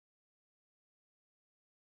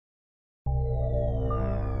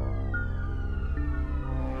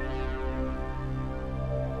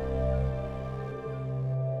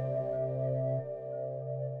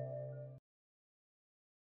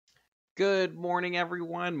Good morning,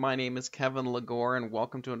 everyone. My name is Kevin Lagore, and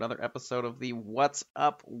welcome to another episode of the What's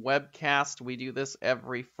Up webcast. We do this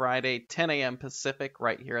every Friday, 10 a.m. Pacific,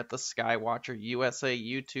 right here at the Skywatcher USA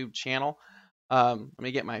YouTube channel. Let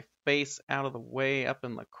me get my face out of the way up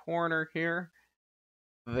in the corner here.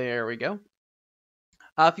 There we go.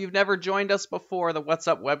 If you've never joined us before, the What's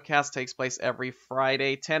Up webcast takes place every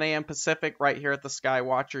Friday, 10 a.m. Pacific, right here at the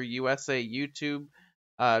Skywatcher USA YouTube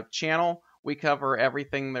channel. We cover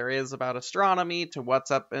everything there is about astronomy, to what's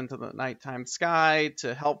up into the nighttime sky,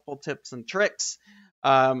 to helpful tips and tricks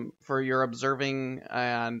for your observing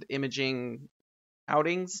and imaging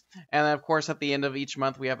outings. And then, of course, at the end of each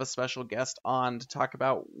month, we have a special guest on to talk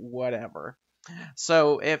about whatever.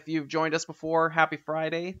 So if you've joined us before, happy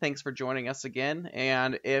Friday. Thanks for joining us again.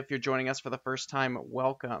 And if you're joining us for the first time,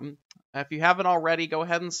 welcome. If you haven't already, go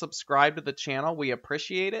ahead and subscribe to the channel. We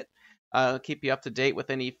appreciate it. Keep you up to date with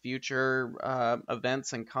any future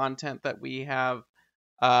events and content that we have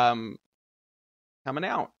coming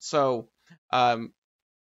out. So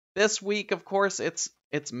this week, of course, it's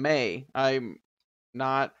May. I'm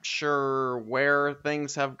not sure where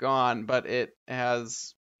things have gone, but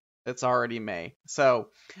it's already May. So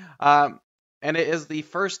and it is the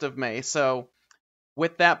 1st of May. So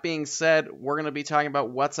with that being said, we're going to be talking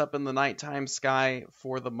about what's up in the nighttime sky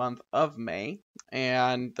for the month of May.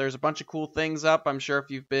 And there's a bunch of cool things up. I'm sure if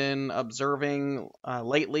you've been observing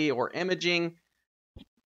lately or imaging,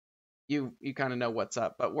 you kind of know what's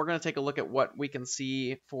up. But we're going to take a look at what we can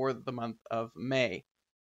see for the month of May.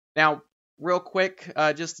 Now, real quick,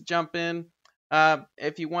 just to jump in,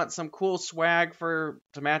 if you want some cool swag to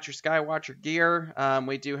match your Skywatcher gear,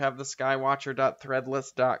 we do have the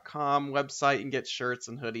skywatcher.threadless.com website. You can get shirts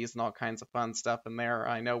and hoodies and all kinds of fun stuff in there.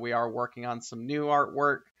 I know we are working on some new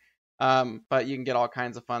artwork, but you can get all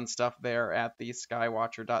kinds of fun stuff there at the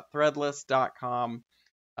skywatcher.threadless.com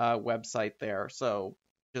website there. So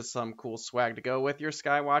just some cool swag to go with your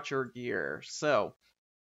Skywatcher gear. So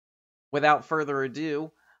without further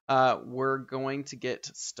ado, we're going to get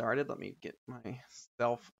started. Let me get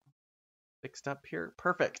myself fixed up here.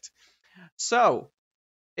 Perfect. So,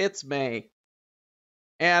 it's May.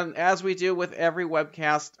 And as we do with every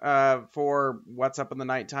webcast for What's Up in the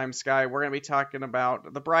Nighttime Sky, we're going to be talking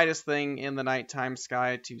about the brightest thing in the nighttime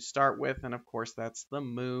sky to start with. And of course, that's the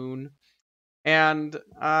moon. And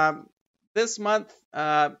this month,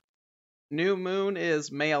 new moon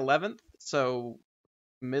is May 11th. So,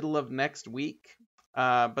 middle of next week.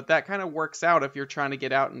 But that kind of works out if you're trying to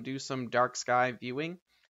get out and do some dark sky viewing.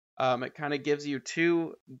 It kind of gives you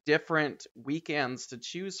two different weekends to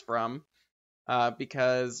choose from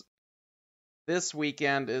because this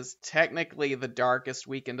weekend is technically the darkest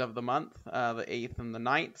weekend of the month, the 8th and the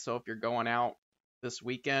 9th. So if you're going out this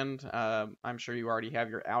weekend, I'm sure you already have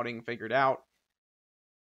your outing figured out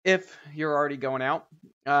if you're already going out.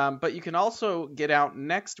 But you can also get out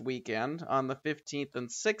next weekend on the 15th and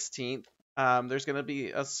 16th. There's going to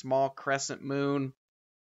be a small crescent moon.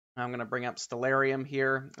 I'm going to bring up Stellarium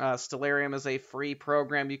here. Stellarium is a free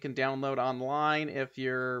program you can download online if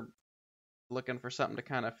you're looking for something to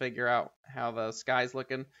kind of figure out how the sky's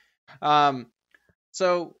looking.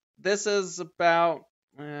 So this is about,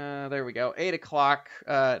 there we go, 8 o'clock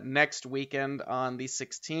next weekend on the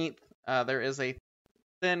 16th. There is a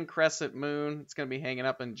thin crescent moon. It's going to be hanging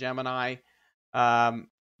up in Gemini.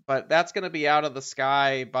 But that's going to be out of the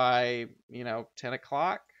sky by, 10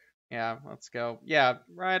 o'clock. Yeah, let's go. Yeah,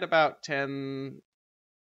 right about 10,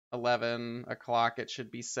 11 o'clock it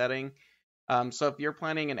should be setting. So if you're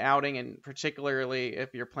planning an outing, and particularly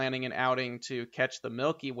if you're planning an outing to catch the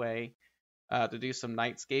Milky Way, to do some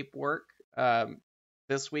nightscape work,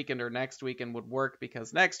 this weekend or next weekend would work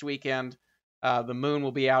because next weekend the moon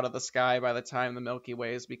will be out of the sky by the time the Milky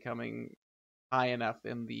Way is becoming high enough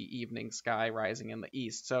in the evening sky, rising in the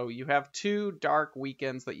east. So you have two dark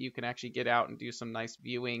weekends that you can actually get out and do some nice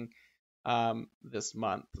viewing this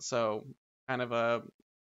month. So kind of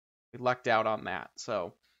we lucked out on that.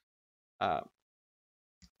 So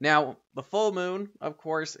now the full moon, of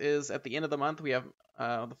course, is at the end of the month. We have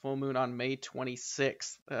the full moon on May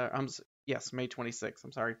 26th. May 26th.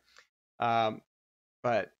 I'm sorry.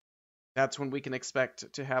 But that's when we can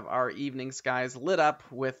expect to have our evening skies lit up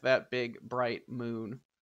with that big, bright moon.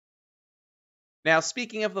 Now,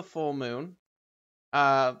 speaking of the full moon, like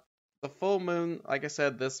I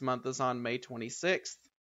said, this month is on May 26th.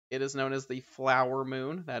 It is known as the flower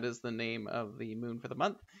moon. That is the name of the moon for the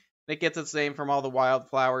month. It gets its name from all the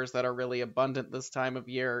wildflowers that are really abundant this time of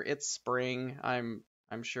year. It's spring. I'm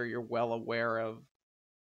sure you're well aware of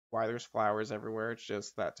why there's flowers everywhere. It's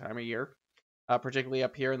just that time of year. Particularly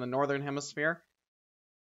up here in the northern hemisphere.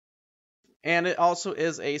 And it also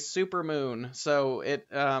is a supermoon. So it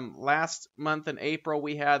last month in April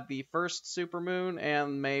we had the first supermoon,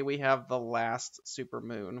 and May we have the last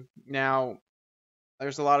supermoon. Now,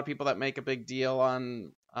 there's a lot of people that make a big deal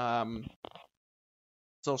on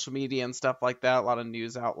social media and stuff like that. A lot of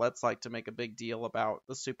news outlets like to make a big deal about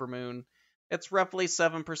the supermoon. It's roughly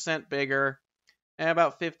 7% bigger and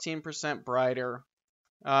about 15% brighter.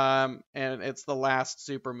 And it's the last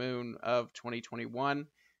supermoon of 2021.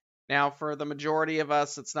 Now, for the majority of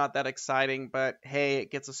us, it's not that exciting, but hey, it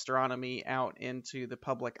gets astronomy out into the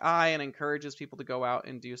public eye and encourages people to go out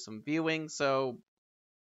and do some viewing. So,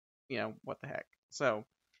 what the heck? So,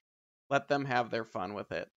 let them have their fun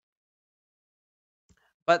with it.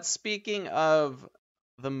 But speaking of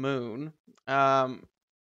the moon,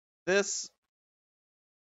 this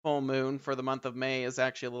full moon for the month of May is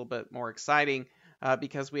actually a little bit more exciting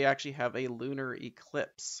because we actually have a lunar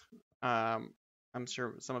eclipse. I'm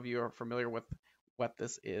sure some of you are familiar with what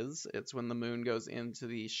this is. It's when the moon goes into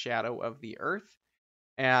the shadow of the Earth,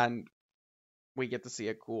 and we get to see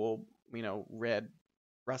a cool, red,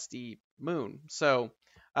 rusty moon. So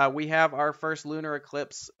we have our first lunar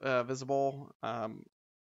eclipse visible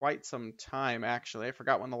quite some time, actually. I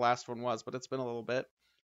forgot when the last one was, but it's been a little bit.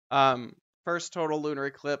 First total lunar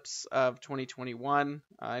eclipse of 2021.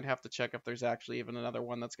 I'd have to check if there's actually even another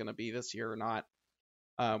one that's going to be this year or not.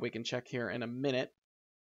 We can check here in a minute.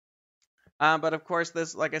 But of course,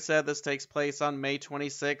 this, like I said, this takes place on May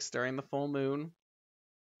 26th during the full moon.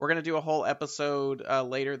 We're going to do a whole episode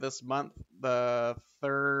later this month, the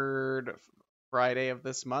third Friday of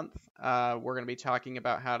this month. We're going to be talking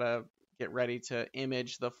about how to get ready to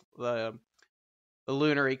image the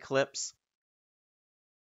lunar eclipse.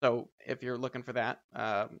 So if you're looking for that,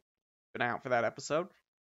 been out for that episode.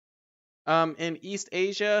 In East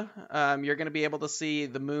Asia, you're going to be able to see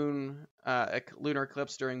the moon lunar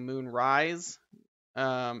eclipse during moon rise.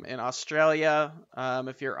 In Australia,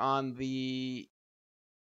 if you're on the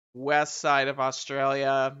west side of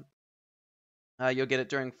Australia, you'll get it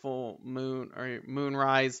during full moon or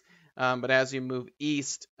moonrise. But as you move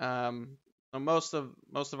east, most of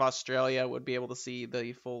Australia would be able to see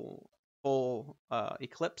the full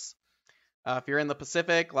eclipse. If you're in the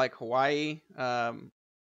Pacific, like Hawaii,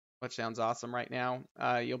 which sounds awesome right now,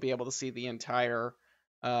 you'll be able to see the entire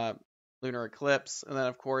lunar eclipse. And then,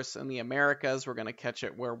 of course, in the Americas, we're going to catch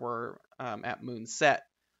it where we're at moon set.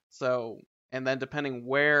 So, and then depending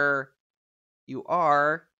where you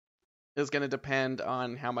are is going to depend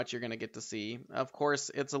on how much you're going to get to see. Of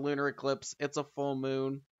course, it's a lunar eclipse. It's a full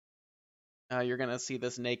moon. You're going to see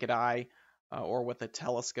this naked eye or with a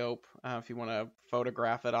telescope. If you want to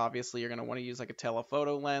photograph it, obviously, you're going to want to use like a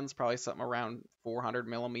telephoto lens, probably something around 400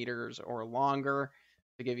 millimeters or longer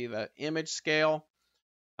to give you the image scale.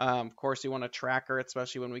 Of course, you want to tracker it,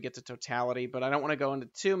 especially when we get to totality, but I don't want to go into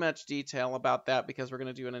too much detail about that because we're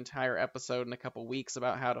going to do an entire episode in a couple weeks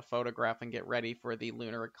about how to photograph and get ready for the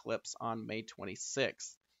lunar eclipse on May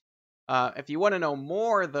 26th. If you want to know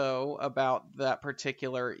more, though, about that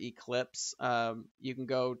particular eclipse, you can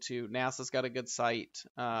go to NASA's got a good site.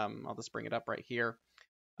 I'll just bring it up right here.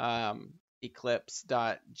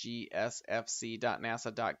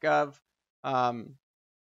 eclipse.gsfc.nasa.gov.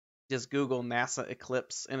 Just Google NASA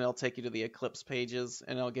eclipse and it'll take you to the eclipse pages,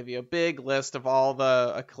 and it'll give you a big list of all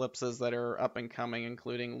the eclipses that are up and coming,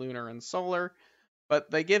 including lunar and solar. But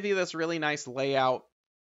they give you this really nice layout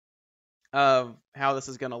of how this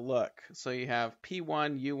is going to look. So you have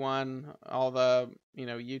P1, U1, all the,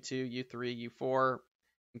 U2, U3, U4,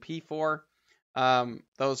 and P4.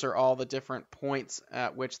 Those are all the different points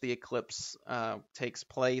at which the eclipse takes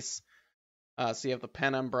place. So you have the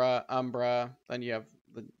penumbra, umbra, then you have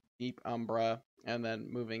the deep umbra, and then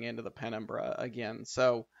moving into the penumbra again.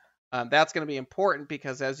 So that's going to be important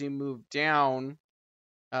because as you move down,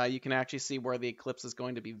 you can actually see where the eclipse is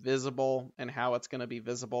going to be visible and how it's going to be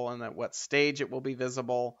visible and at what stage it will be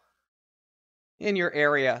visible in your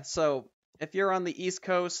area. So if you're on the East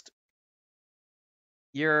Coast,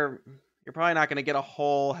 you're probably not going to get a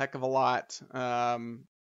whole heck of a lot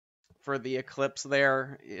for the eclipse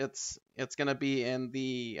there. It's going to be in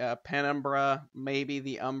the penumbra, maybe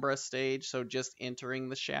the umbra stage, so just entering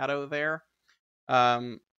the shadow there.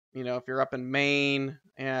 If you're up in Maine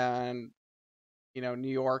and New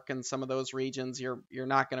York and some of those regions, you're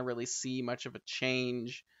not going to really see much of a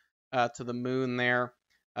change to the moon there.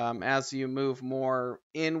 As you move more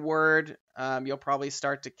inward, you'll probably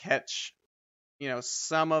start to catch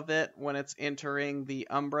some of it when it's entering the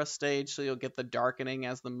umbra stage, so you'll get the darkening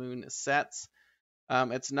as the moon sets.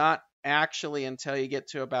 It's not actually until you get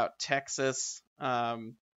to about Texas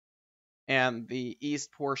and the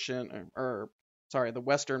east portion, or the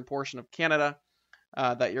western portion of Canada,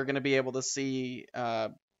 that you're going to be able to see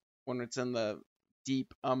when it's in the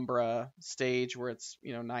deep umbra stage where it's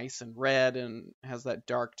nice and red and has that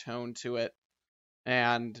dark tone to it.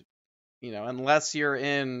 And unless you're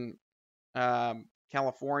in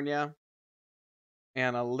California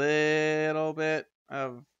and a little bit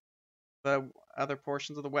of the other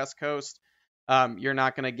portions of the West Coast, you're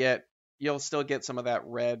not going to get. You'll still get some of that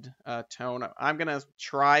red tone. I'm going to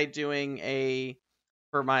try doing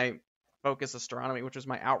for my Focus Astronomy, which is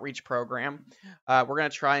my outreach program. We're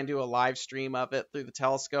going to try and do a live stream of it through the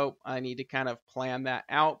telescope. I need to kind of plan that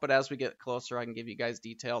out, but as we get closer, I can give you guys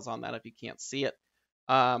details on that if you can't see it.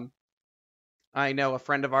 I know a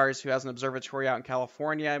friend of ours who has an observatory out in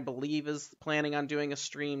California, I believe, is planning on doing a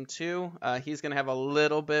stream too. He's going to have a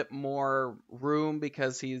little bit more room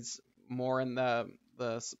because he's more in the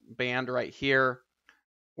band right here,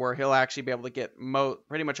 where he'll actually be able to get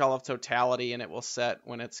pretty much all of totality, and it will set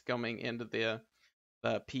when it's coming into the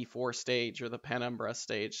P4 stage or the penumbra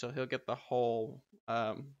stage. So he'll get the whole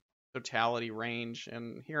totality range.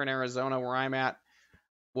 And here in Arizona, where I'm at,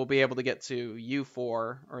 we'll be able to get to U4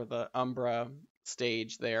 or the umbra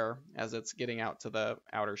stage there as it's getting out to the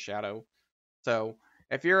outer shadow. So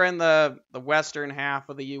if you're in the western half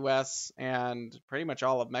of the U.S. and pretty much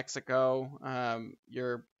all of Mexico,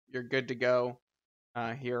 you're good to go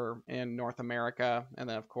here in North America. And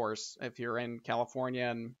then, of course, if you're in California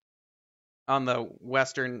and on the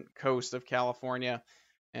western coast of California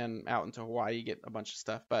and out into Hawaii, you get a bunch of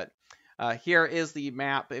stuff. But here is the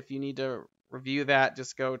map. If you need to review that,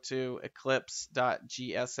 just go to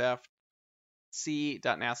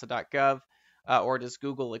eclipse.gsfc.nasa.gov or just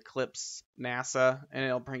Google Eclipse NASA, and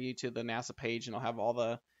it'll bring you to the NASA page, and it'll have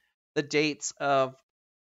all the dates of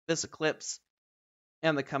this eclipse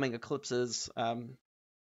and the coming eclipses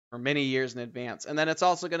for many years in advance. And then it's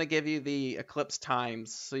also going to give you the eclipse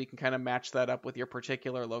times, so you can kind of match that up with your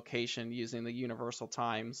particular location using the universal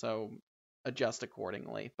time, so adjust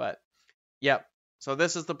accordingly. But yep, so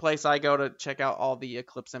this is the place I go to check out all the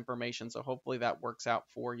eclipse information, so hopefully that works out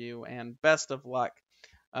for you, and best of luck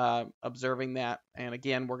observing that. And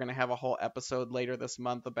again, we're going to have a whole episode later this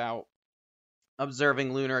month about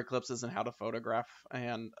observing lunar eclipses and how to photograph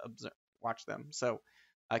and watch them. So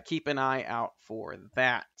keep an eye out for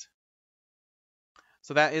that.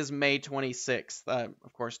 So that is May 26th,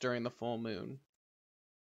 of course, during the full moon.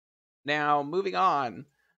 Now, moving on.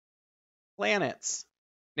 Planets.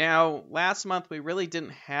 Now, last month we really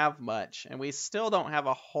didn't have much, and we still don't have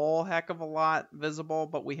a whole heck of a lot visible,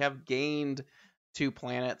 but we have gained 2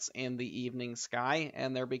 planets in the evening sky,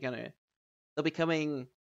 and they're becoming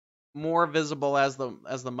more visible as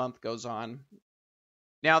the month goes on.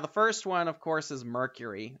 Now, the first one, of course, is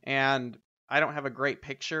Mercury, and I don't have a great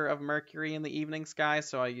picture of Mercury in the evening sky,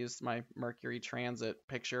 so I used my Mercury transit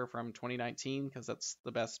picture from 2019 because that's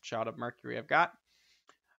the best shot of Mercury I've got.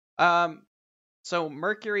 So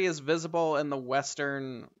Mercury is visible in the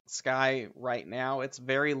western sky right now. It's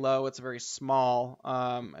very low. It's very small.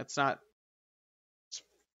 It's not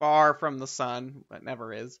far from the sun, but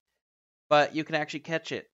never is. But you can actually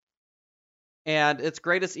catch it. And its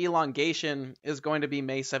greatest elongation is going to be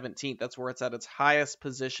May 17th. That's where it's at its highest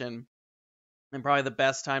position, and probably the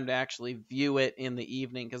best time to actually view it in the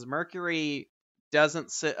evening, because Mercury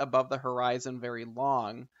doesn't sit above the horizon very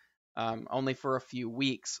long, only for a few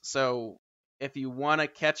weeks. So if you want to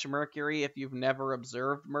catch Mercury, if you've never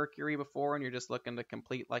observed Mercury before and you're just looking to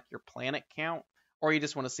complete like your planet count, or you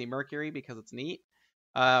just want to see Mercury because it's neat,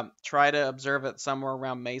 try to observe it somewhere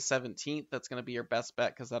around May 17th. That's going to be your best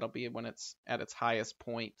bet because that'll be when it's at its highest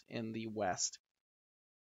point in the west.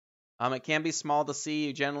 It can be small to see.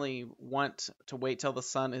 You generally want to wait till the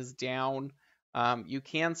sun is down. You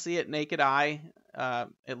can see it naked eye.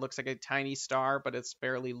 It looks like a tiny star, but it's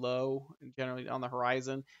fairly low, generally on the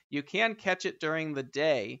horizon. You can catch it during the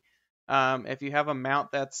day. If you have a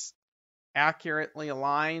mount that's accurately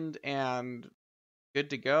aligned and good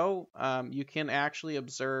to go, you can actually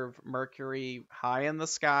observe Mercury high in the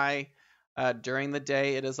sky during the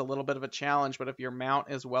day. It is a little bit of a challenge, but if your mount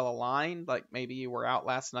is well aligned, like maybe you were out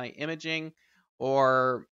last night imaging,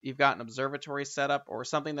 or you've got an observatory set up or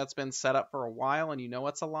something that's been set up for a while and you know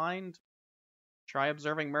it's aligned, try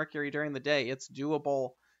observing Mercury during the day. It's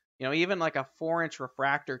doable. Even like a 4-inch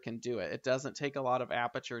refractor can do it. It doesn't take a lot of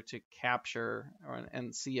aperture to capture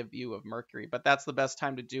and see a view of Mercury, but that's the best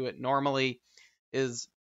time to do it normally is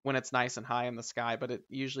when it's nice and high in the sky, but it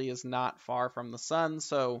usually is not far from the sun.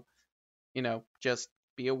 So, just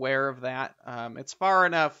be aware of that. It's far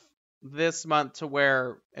enough this month to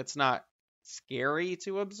where it's not scary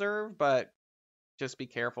to observe, but just be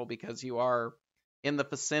careful because you are in the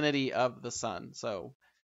vicinity of the sun. So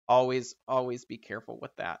always be careful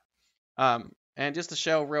with that. And just to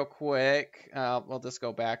show real quick, we'll just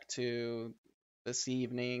go back to this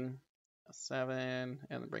evening, 7,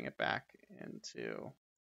 and bring it back into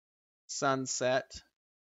sunset.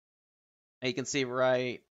 And you can see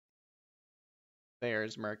right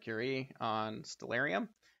there's Mercury on Stellarium.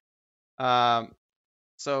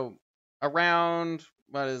 So around,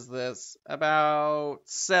 what is this, about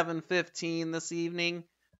 7:15 this evening,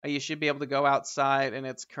 you should be able to go outside, and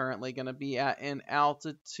it's currently going to be at an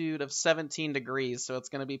altitude of 17 degrees, so it's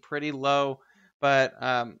going to be pretty low. But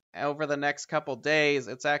over the next couple days,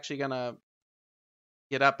 it's actually going to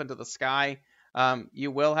get up into the sky.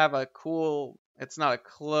 You will have a cool, it's not a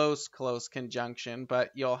close conjunction, but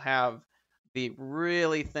you'll have the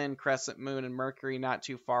really thin crescent moon and Mercury not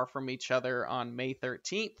too far from each other on May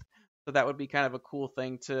 13th. So that would be kind of a cool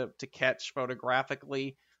thing to catch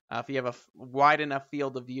photographically. If you have a wide enough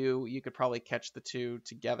field of view, you could probably catch the two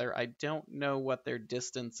together. I don't know what their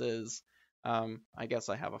distance is. I guess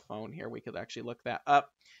I have a phone here. We could actually look that up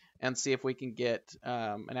and see if we can get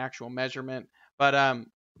an actual measurement. But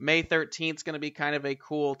May 13th is going to be kind of a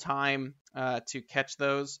cool time to catch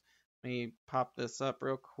those. Let me pop this up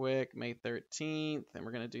real quick. May 13th, and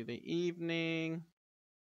we're going to do the evening.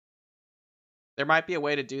 There might be a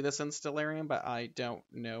way to do this in Stellarium, but I don't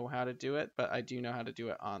know how to do it. But I do know how to do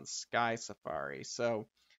it on Sky Safari. So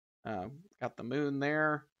got the moon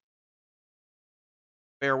there.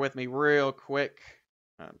 Bear with me real quick.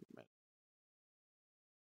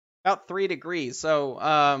 About 3 degrees.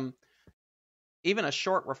 So even a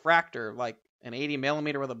short refractor, like an 80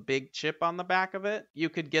 millimeter with a big chip on the back of it, you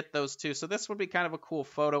could get those too. So this would be kind of a cool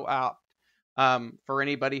photo op for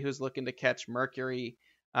anybody who's looking to catch Mercury.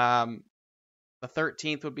 The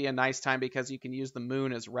 13th would be a nice time because you can use the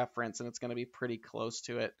moon as reference, and it's going to be pretty close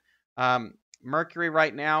to it. Mercury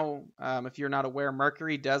right now, if you're not aware,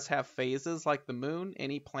 Mercury does have phases like the moon,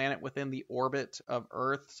 any planet within the orbit of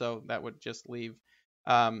Earth. So that would just leave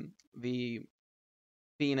the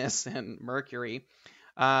Venus and Mercury.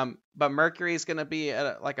 But Mercury is going to be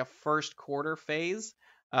at like a first quarter phase.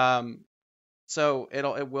 So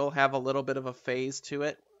it will have a little bit of a phase to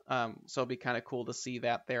it. So it'll be kind of cool to see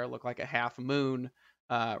that there, look like a half moon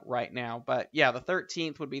right now. But yeah, the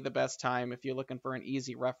 13th would be the best time if you're looking for an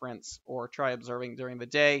easy reference, or try observing during the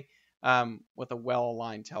day with a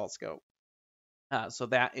well-aligned telescope. So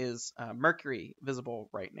that is Mercury visible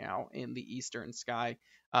right now in the eastern sky.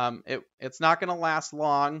 It's not going to last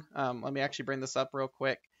long. Let me actually bring this up real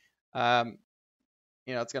quick. It's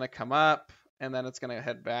going to come up, and then it's going to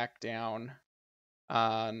head back down.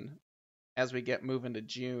 As we get moving to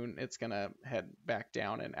June, it's going to head back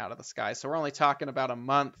down and out of the sky. So we're only talking about a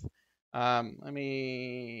month.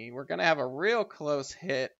 We're going to have a real close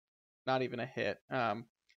hit. Not even a hit. On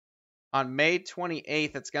May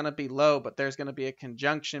 28th, it's going to be low, but there's going to be a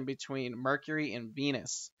conjunction between Mercury and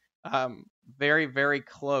Venus. Very, very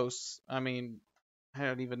close. I don't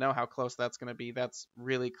even know how close that's going to be. That's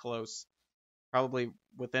really close. Probably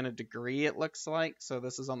within a degree, it looks like. So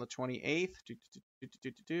this is on the 28th.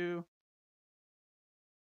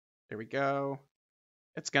 There we go.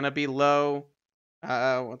 It's going to be low.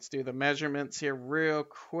 Let's do the measurements here real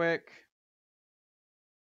quick.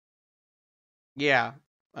 Yeah,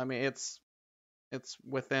 it's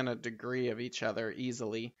within a degree of each other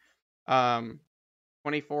easily.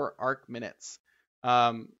 24 arc minutes.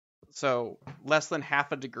 So less than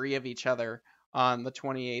half a degree of each other on the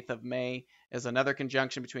 28th of May is another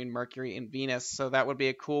conjunction between Mercury and Venus. So that would be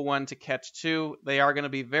a cool one to catch too. They are going to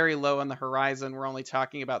be very low on the horizon. We're only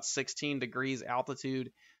talking about 16 degrees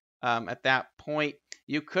altitude at that point.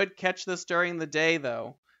 You could catch this during the day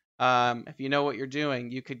though. If you know what you're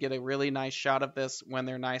doing, you could get a really nice shot of this when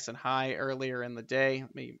they're nice and high earlier in the day.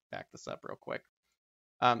 Let me back this up real quick.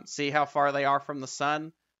 See how far they are from the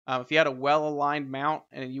sun. If you had a well-aligned mount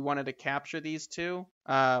and you wanted to capture these two,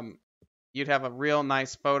 you'd have a real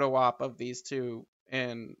nice photo op of these two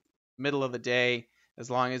in middle of the day, as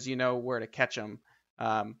long as you know where to catch them.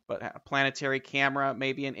 But a planetary camera,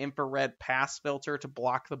 maybe an infrared pass filter to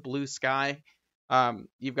block the blue sky.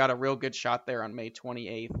 You've got a real good shot there on May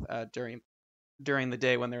 28th during the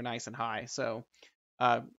day when they're nice and high. So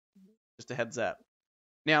just a heads up.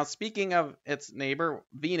 Now, speaking of its neighbor,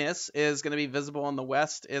 Venus is going to be visible in the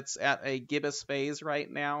west. It's at a gibbous phase right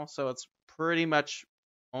now, so it's pretty much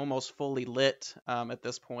almost fully lit at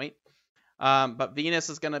this point. But Venus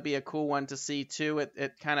is going to be a cool one to see too.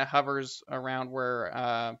 It kind of hovers around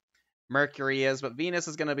where Mercury is, but Venus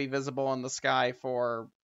is going to be visible in the sky for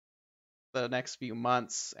the next few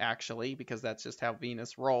months, actually, because that's just how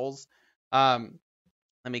Venus rolls. Let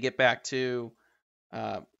me get back to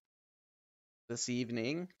uh, this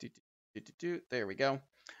evening. There we go.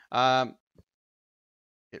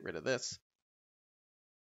 Get rid of this.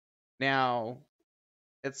 Now,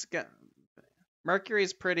 it's got Mercury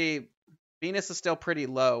is pretty. Venus is still pretty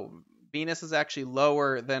low. Venus is actually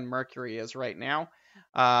lower than Mercury is right now.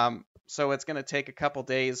 So it's going to take a couple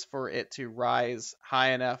days for it to rise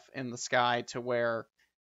high enough in the sky to where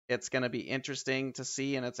it's going to be interesting to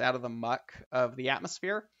see, and it's out of the muck of the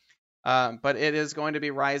atmosphere. But it is going to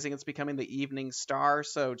be rising. It's becoming the evening star.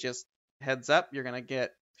 So just heads up, you're going to get,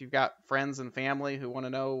 if you've got friends and family who want to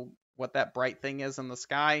know what that bright thing is in the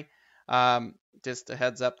sky, just a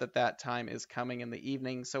heads up that that time is coming in the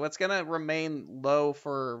evening. So it's going to remain low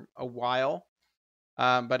for a while,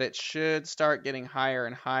 but it should start getting higher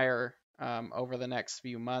and higher over the next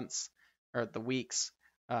few months or the weeks.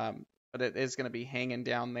 But it is going to be hanging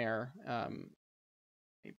down there. Let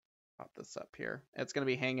me pop this up here. It's going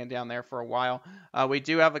to be hanging down there for a while. We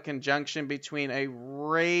do have a conjunction between a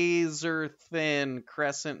razor thin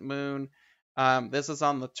crescent moon. This is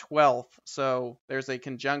on the 12th, so there's a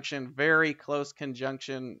conjunction, very close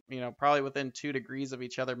conjunction, probably within 2 degrees of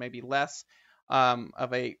each other, maybe less,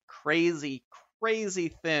 of a crazy, crazy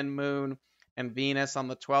thin moon and Venus on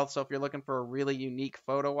the 12th. So if you're looking for a really unique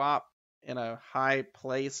photo op in a high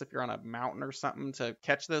place, if you're on a mountain or something to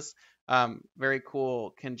catch this, very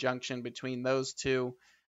cool conjunction between those two.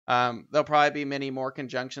 There'll probably be many more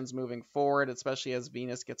conjunctions moving forward, especially as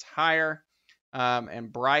Venus gets higher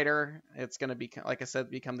and brighter. It's going to be, like I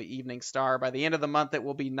said, become the evening star. By the end of the month, it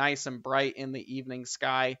will be nice and bright in the evening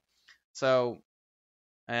sky. So,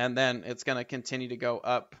 and then it's going to continue to go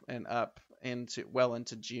up and up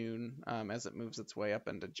into June as it moves its way up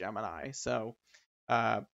into Gemini. So,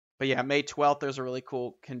 but yeah, May 12th, there's a really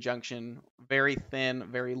cool conjunction, very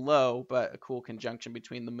thin, very low, but a cool conjunction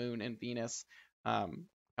between the moon and Venus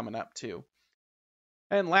coming up too.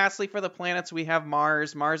 And lastly, for the planets, we have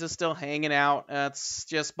Mars. Mars is still hanging out. It's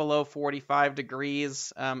just below 45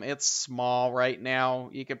 degrees. It's small right now.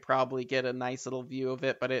 You could probably get a nice little view of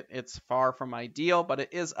it, but it's far from ideal. But it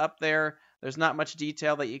is up there. There's not much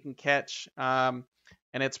detail that you can catch.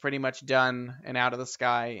 And it's pretty much done and out of the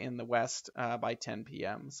sky in the west by 10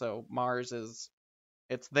 p.m. So Mars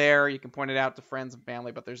it's there. You can point it out to friends and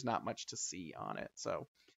family, but there's not much to see on it. So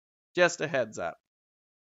just a heads up.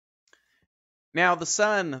 Now the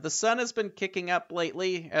sun has been kicking up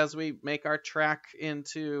lately as we make our track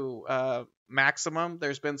into maximum.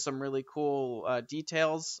 There's been some really cool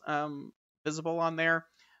details visible on there.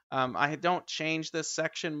 I don't change this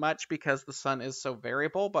section much because the sun is so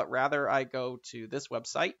variable, but rather I go to this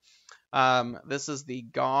website. This is the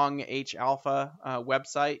Gong H Alpha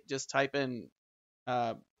website. Just type in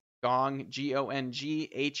Gong, Gong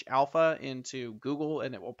H Alpha into Google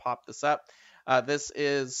and it will pop this up. This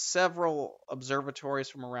is several observatories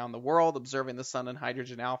from around the world observing the sun in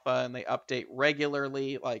hydrogen alpha, and they update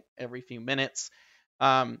regularly, like every few minutes.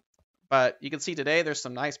 But you can see today there's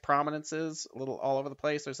some nice prominences, a little all over the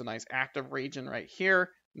place. There's a nice active region right here,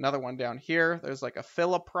 another one down here. There's like a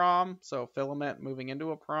philoprom, so filament moving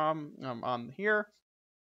into a prom on here.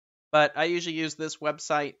 But I usually use this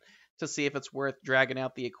website to see if it's worth dragging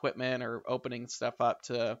out the equipment or opening stuff up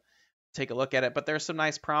to take a look at it. But there's some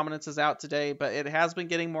nice prominences out today, but it has been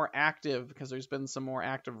getting more active because there's been some more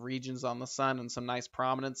active regions on the sun and some nice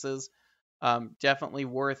prominences. Definitely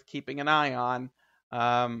worth keeping an eye on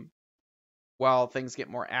while things get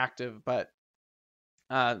more active, but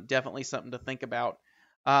definitely something to think about.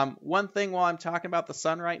 One thing while I'm talking about the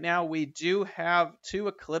sun right now, we do have 2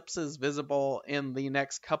 eclipses visible in the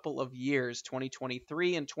next couple of years,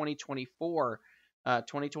 2023 and 2024.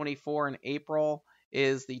 2024 in April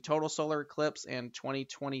is the total solar eclipse, and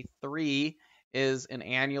 2023 is an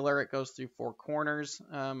annular. It goes through 4 corners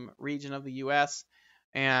region of the U.S.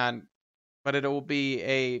 But it will be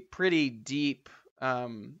a pretty deep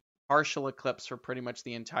partial eclipse for pretty much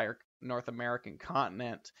the entire North American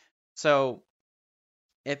continent. So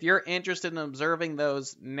if you're interested in observing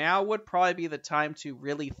those, now would probably be the time to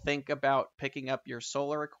really think about picking up your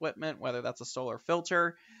solar equipment, whether that's a solar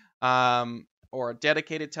filter or a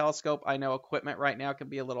dedicated telescope. I know equipment right now can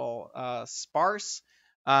be a little sparse,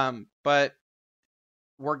 but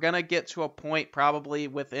we're going to get to a point probably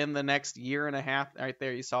within the next year and a half. Right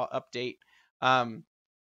there, you saw update.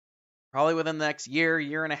 Probably within the next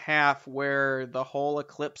year and a half, where the whole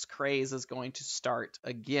eclipse craze is going to start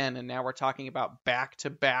again. And now we're talking about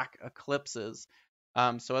back-to-back eclipses.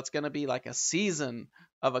 So it's going to be like a season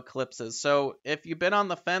of eclipses. So if you've been on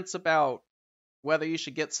the fence about whether you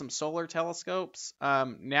should get some solar telescopes,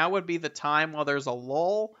 now would be the time while there's a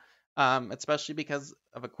lull, especially because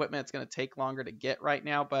of equipment it's going to take longer to get right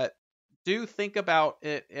now. But do think about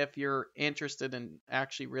it if you're interested in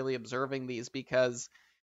actually really observing these, because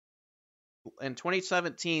in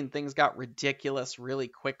 2017 things got ridiculous really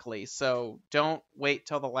quickly. So don't wait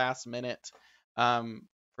till the last minute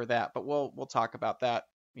for that. But we'll talk about that,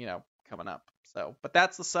 coming up. So, but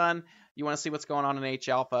that's the sun. You want to see what's going on in H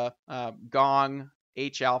alpha? Gong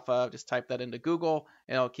H alpha. Just type that into Google,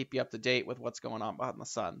 and it'll keep you up to date with what's going on behind the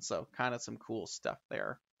sun. So, kind of some cool stuff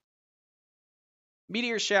there.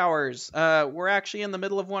 Meteor showers. We're actually in the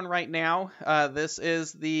middle of one right now. This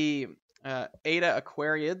is the Eta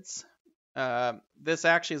Aquariids. This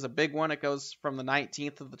actually is a big one. It goes from the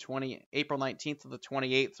April 19th to the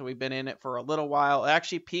 28th. So we've been in it for a little while. It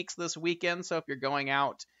actually peaks this weekend. So if you're going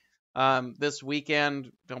out this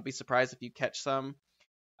weekend, don't be surprised if you catch some.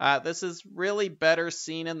 This is really better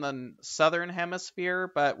seen in the southern hemisphere,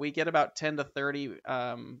 but we get about 10 to 30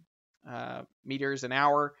 meters an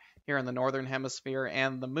hour here in the northern hemisphere,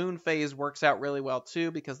 and the moon phase works out really well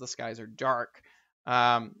too because the skies are dark.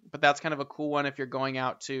 But that's kind of a cool one if you're going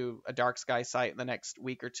out to a dark sky site in the next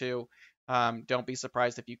week or two. Don't be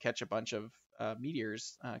surprised if you catch a bunch of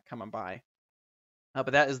meteors coming by.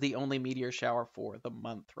 But that is the only meteor shower for the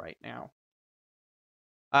month right now.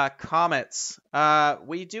 Comets.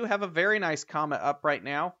 We do have a very nice comet up right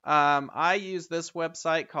now. I use this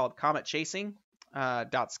website called Comet Chasing.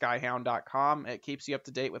 .skyhound.com. It keeps you up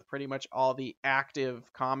to date with pretty much all the active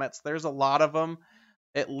comets. There's a lot of them.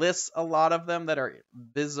 It lists a lot of them that are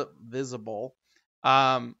visible,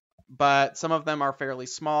 but some of them are fairly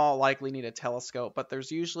small, likely need a telescope, but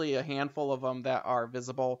there's usually a handful of them that are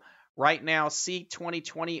visible. Right now,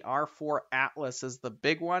 C2020 R4 Atlas is the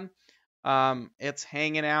big one. It's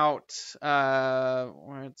hanging out.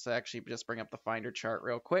 Let's actually just bring up the Finder chart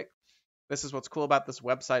real quick. This is what's cool about this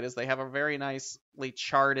website is they have a very nicely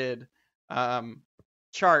charted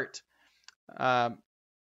chart on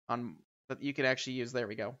that you can actually use. There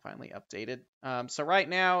we go, finally updated. So right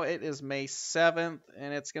now it is May 7th,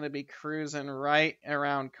 and it's going to be cruising right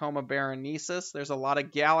around Coma Berenices. There's a lot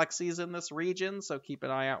of galaxies in this region, so keep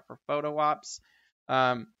an eye out for photo ops.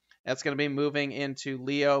 It's going to be moving into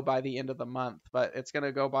Leo by the end of the month, but it's going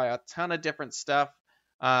to go by a ton of different stuff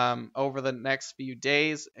over the next few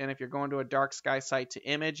days. And if you're going to a dark sky site to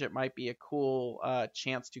image, it might be a cool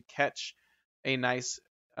chance to catch a nice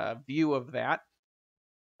view of that.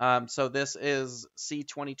 So this is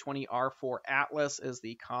C2020 R4 Atlas is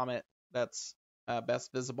the comet that's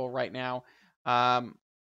best visible right now. Let's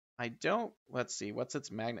see, what's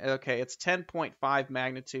its magnitude? Okay, it's 10.5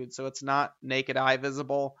 magnitude, so it's not naked eye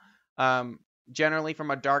visible. Generally,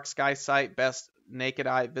 from a dark sky site, best naked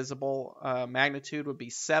eye visible magnitude would be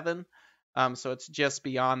 7. So it's just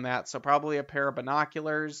beyond that. So probably a pair of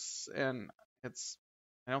binoculars, and I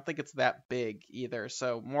don't think it's that big either.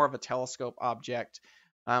 So more of a telescope object.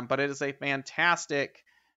 But it is a fantastic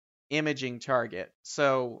imaging target.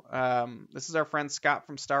 So this is our friend Scott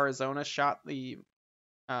from Star Arizona shot the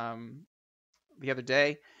other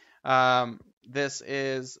day. This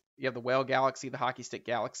is, you have the Whale Galaxy, the Hockey Stick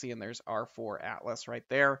Galaxy, and there's R4 Atlas right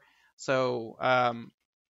there. So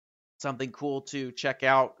something cool to check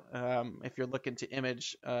out if you're looking to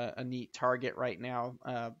image a neat target right now.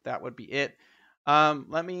 That would be it.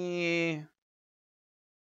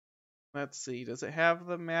 Let's see. Does it have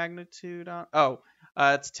the magnitude on? Oh,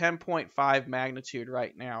 it's 10.5 magnitude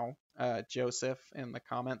right now, Joseph, in the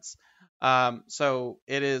comments. So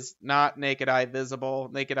it is not naked eye visible.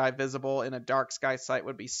 Naked eye visible in a dark sky site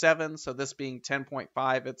would be 7. So this being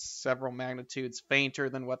 10.5, it's several magnitudes fainter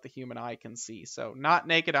than what the human eye can see. So not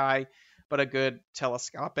naked eye, but a good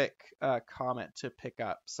telescopic comet to pick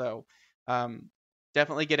up. So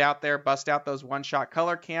definitely get out there, bust out those one-shot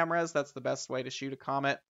color cameras. That's the best way to shoot a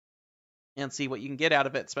comet and see what you can get out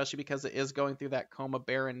of it, especially because it is going through that Coma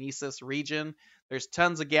Berenices region. There's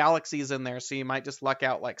tons of galaxies in there, so you might just luck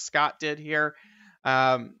out like Scott did here,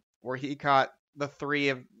 where he got the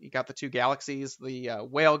 2 galaxies, the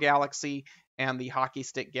Whale Galaxy and the Hockey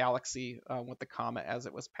Stick Galaxy with the comet as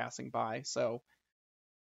it was passing by. So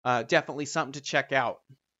definitely something to check out.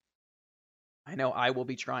 I know I will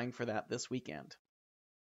be trying for that this weekend.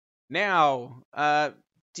 Now,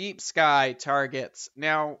 deep sky targets.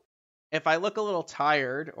 Now, if I look a little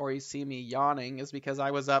tired or you see me yawning, is because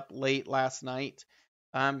I was up late last night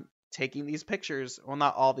taking these pictures. Well,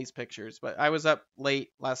 not all these pictures, but I was up late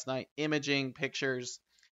last night imaging pictures.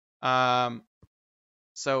 So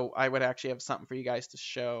I would actually have something for you guys to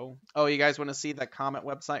show. Oh, you guys want to see the Comet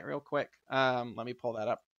website real quick? Let me pull that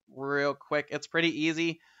up real quick. It's pretty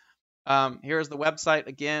easy. Here's the website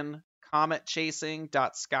again,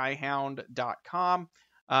 cometchasing.skyhound.com.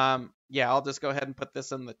 yeah, I'll just go ahead and put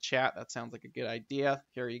this in the chat. That sounds like a good idea.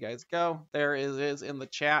 Here you guys go. There it is in the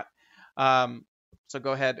chat. So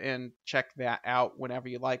go ahead and check that out whenever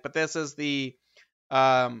you like. But this is the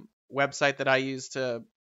website that I use to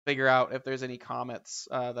figure out if there's any comets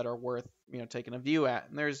that are worth taking a view at.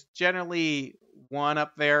 And there's generally one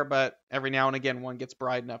up there, but every now and again one gets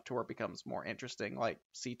bright enough to where it becomes more interesting, like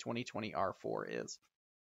C2020 R4 is.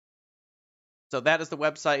 So that is the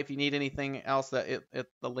website. If you need anything else, the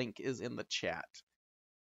link is in the chat.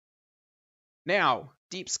 Now,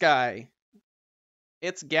 Deep Sky.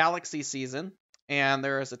 It's galaxy season, and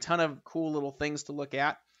there is a ton of cool little things to look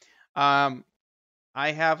at. I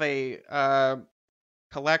have a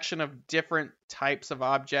collection of different types of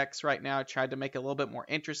objects right now. I tried to make it a little bit more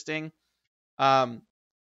interesting. I've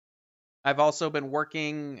also been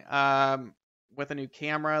working with a new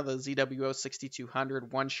camera, the ZWO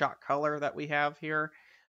 6200 one-shot color that we have here,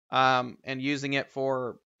 and using it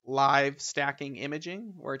for live stacking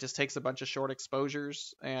imaging, where it just takes a bunch of short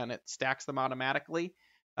exposures and it stacks them automatically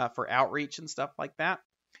for outreach and stuff like that.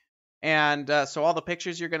 And so all the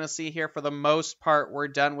pictures you're going to see here, for the most part, we're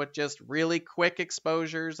done with just really quick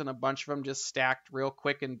exposures, and a bunch of them just stacked real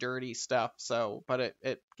quick and dirty stuff. So, but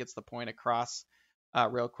it gets the point across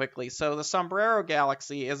real quickly. So the Sombrero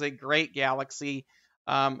Galaxy is a great galaxy.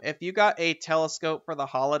 If you got a telescope for the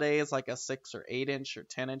holidays, like a 6 or 8 inch or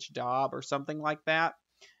 10-inch Dob or something like that,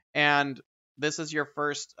 and this is your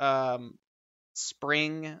first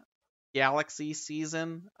spring galaxy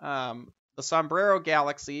season, the Sombrero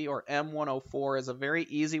Galaxy, or M104, is a very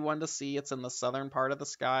easy one to see. It's in the southern part of the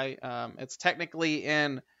sky. It's technically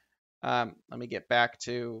in, let me get back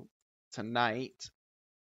to tonight.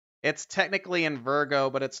 It's technically in Virgo,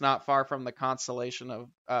 but it's not far from the constellation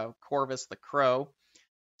of Corvus the Crow.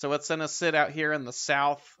 So it's going to sit out here in the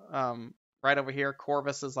south, right over here.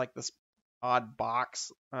 Corvus is like this odd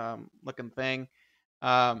box looking thing.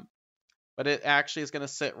 But it actually is going to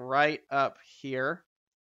sit right up here.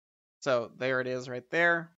 So there it is right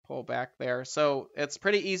there. Pull back there. So it's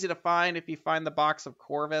pretty easy to find if you find the box of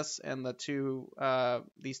Corvus and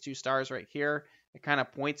these two stars right here. It kind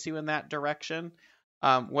of points you in that direction.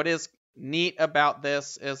 What is neat about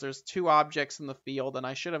this is there's two objects in the field, and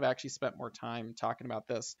I should have actually spent more time talking about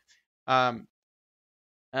this. A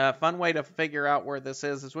fun way to figure out where this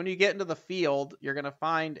is when you get into the field, you're going to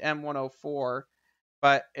find M104.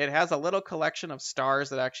 But it has a little collection of stars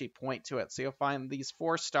that actually point to it. So you'll find these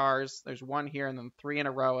 4 stars. There's one here and then 3 in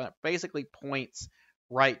a row, and it basically points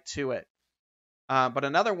right to it. But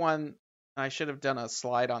another one, I should have done a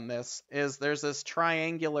slide on this, is there's this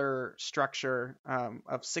triangular structure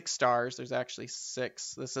of 6 stars. There's actually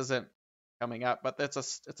 6. This isn't coming up, but it's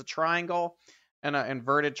a triangle and an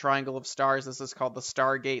inverted triangle of stars. This is called the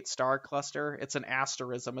Stargate star cluster. It's an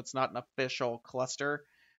asterism. It's not an official cluster.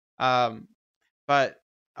 But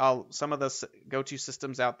some of the go-to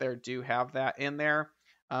systems out there do have that in there.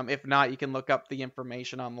 If not, you can look up the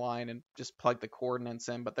information online and just plug the coordinates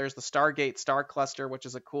in. But there's the Stargate star cluster, which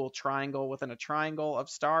is a cool triangle within a triangle of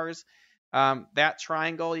stars. That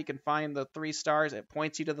triangle, you can find the 3 stars. It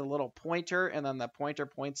points you to the little pointer, and then the pointer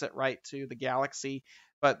points it right to the galaxy.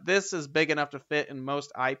 But this is big enough to fit in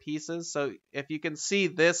most eyepieces. So if you can see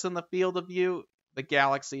this in the field of view, the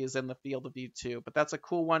galaxy is in the field of view too. But that's a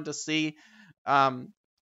cool one to see.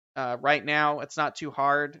 Right now, it's not too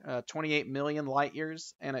hard, 28 million light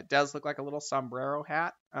years, and it does look like a little sombrero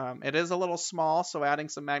hat. It is a little small, so adding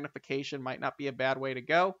some magnification might not be a bad way to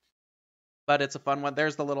go, but it's a fun one.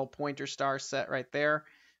 There's the little pointer star set right there,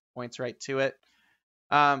 points right to it.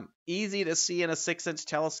 Easy to see in a 6-inch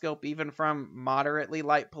telescope, even from moderately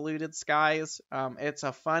light polluted skies. It's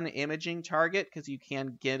a fun imaging target because you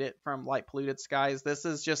can get it from light polluted skies. This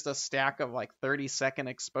is just a stack of like 30-second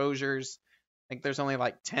exposures. I think there's only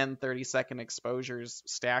like 10 30-second exposures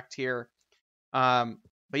stacked here. But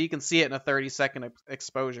you can see it in a 30-second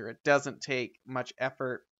exposure. It doesn't take much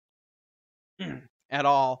effort at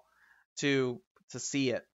all to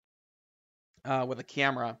see it with a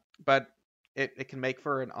camera. But it can make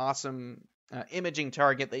for an awesome imaging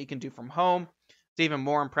target that you can do from home. It's even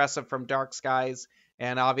more impressive from dark skies.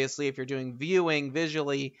 And obviously, if you're doing viewing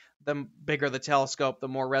visually, the bigger the telescope, the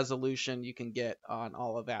more resolution you can get on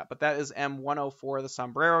all of that. But that is M104, the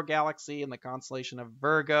Sombrero Galaxy in the constellation of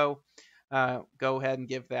Virgo. Go ahead and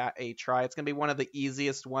give that a try. It's going to be one of the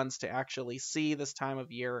easiest ones to actually see this time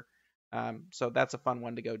of year. So that's a fun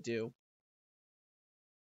one to go do.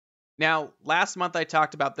 Now, last month I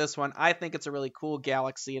talked about this one. I think it's a really cool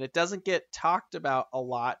galaxy, and it doesn't get talked about a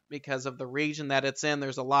lot because of the region that it's in.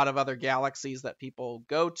 There's a lot of other galaxies that people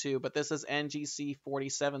go to, but this is NGC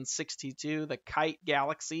 4762, the Kite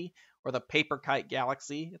Galaxy, or the Paper Kite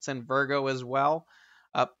Galaxy. It's in Virgo as well,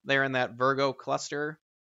 up there in that Virgo cluster,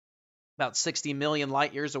 about 60 million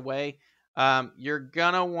light years away. You're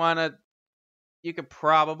going to want to, you could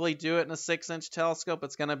probably do it in a 6-inch telescope.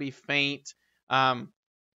 It's going to be faint.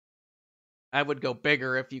 I would go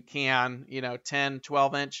bigger if you can, 10,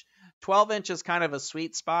 12 inch. 12 inch is kind of a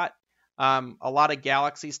sweet spot. A lot of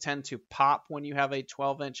galaxies tend to pop when you have a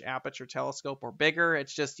 12-inch aperture telescope or bigger.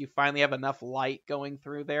 It's just you finally have enough light going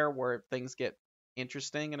through there where things get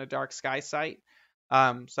interesting in a dark sky site.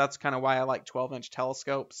 So that's kind of why I like 12-inch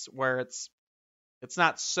telescopes, where it's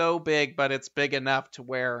not so big, but it's big enough to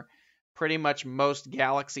where pretty much most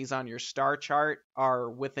galaxies on your star chart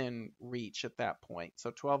are within reach at that point.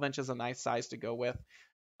 So 12 inch is a nice size to go with.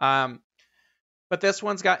 But this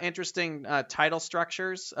one's got interesting tidal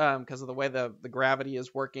structures because of the way the gravity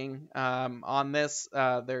is working on this.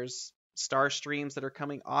 There's star streams that are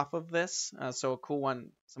coming off of this. So a cool one,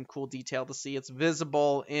 some cool detail to see. It's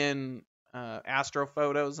visible in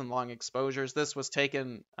astrophotos and long exposures. This was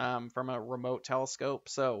taken from a remote telescope,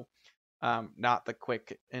 so not the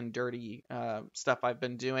quick and dirty stuff I've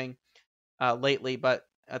been doing lately, but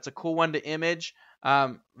it's a cool one to image.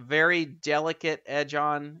 Very delicate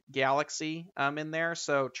edge-on galaxy in there,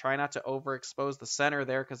 so try not to overexpose the center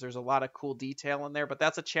there because there's a lot of cool detail in there, but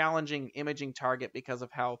that's a challenging imaging target because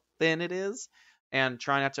of how thin it is, and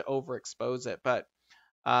try not to overexpose it. But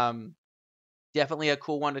definitely a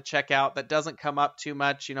cool one to check out that doesn't come up too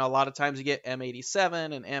much. A lot of times you get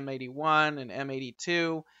M87 and M81 and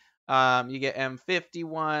M82. You get M51,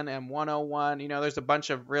 M101. There's a bunch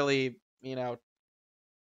of really,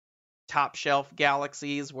 top shelf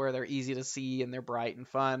galaxies where they're easy to see and they're bright and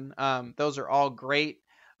fun. Those are all great.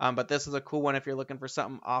 But this is a cool one if you're looking for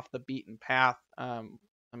something off the beaten path. Let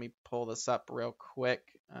me pull this up real quick.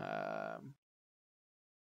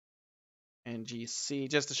 NGC,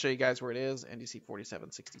 just to show you guys where it is, NGC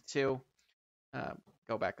 4762.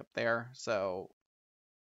 Go back up there. So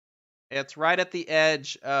it's right at the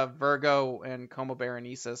edge of Virgo and Coma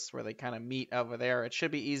Berenices where they kind of meet over there. It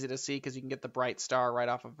should be easy to see because you can get the bright star right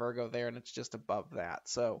off of Virgo there, and it's just above that.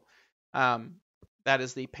 So that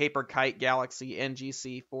is the Paper Kite Galaxy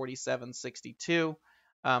NGC 4762.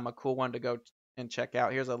 A cool one to go and check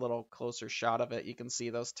out. Here's a little closer shot of it. You can see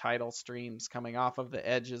those tidal streams coming off of the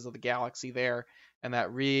edges of the galaxy there, and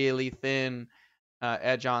that really thin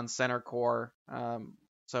edge-on center core.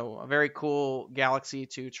 So a very cool galaxy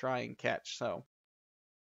to try and catch. So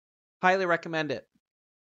highly recommend it.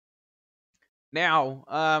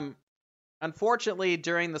 Now, unfortunately,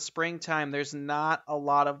 during the springtime, there's not a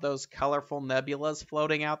lot of those colorful nebulas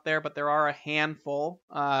floating out there, but there are a handful.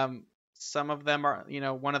 Some of them are,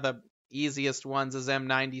 one of the easiest ones is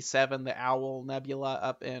M97, the Owl Nebula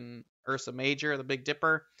up in Ursa Major, the Big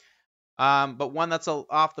Dipper. But one that's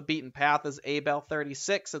off the beaten path is Abell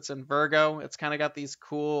 36. It's in Virgo. It's kind of got these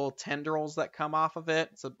cool tendrils that come off of it.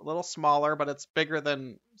 It's a little smaller, but it's bigger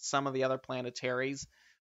than some of the other planetaries.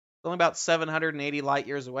 It's only about 780 light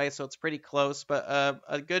years away, so it's pretty close. But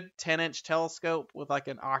a good 10-inch telescope with like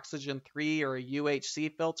an oxygen 3 or a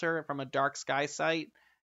UHC filter from a dark sky site.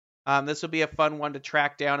 This would be a fun one to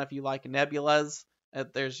track down if you like nebulas.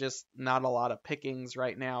 There's just not a lot of pickings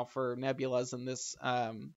right now for nebulas in this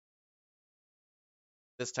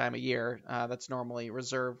this time of year. That's normally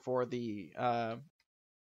reserved for the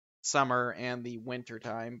summer and the winter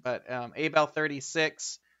time. But Abell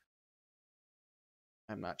 36,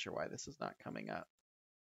 I'm not sure why this is not coming up.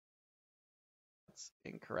 That's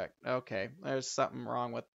incorrect. Okay, there's something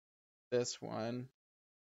wrong with this one.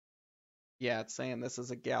 Yeah, it's saying this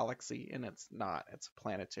is a galaxy, and it's not. It's a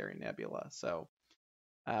planetary nebula. So,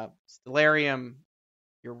 Stellarium,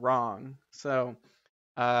 you're wrong. So,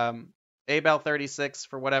 Abell 36,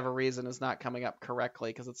 for whatever reason, is not coming up correctly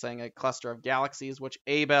because it's saying a cluster of galaxies, which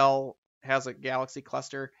Abell has a galaxy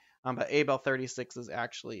cluster, but Abell 36 is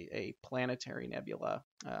actually a planetary nebula.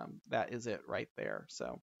 That is it right there.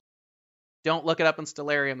 So, don't look it up in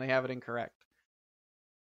Stellarium. They have it incorrect.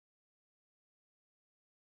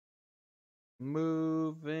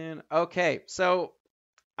 Moving. Okay, so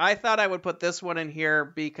I thought I would put this one in here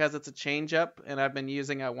because it's a change up, and I've been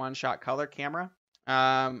using a one-shot color camera.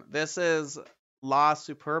 This is La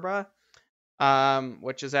Superba,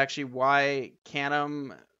 which is actually Y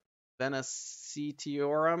Canum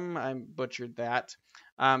Venusitorum. I butchered that.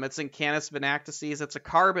 It's in Canis Venactices. It's a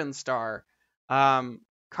carbon star.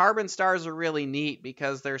 Carbon stars are really neat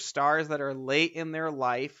because they're stars that are late in their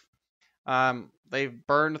life. They've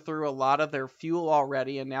burned through a lot of their fuel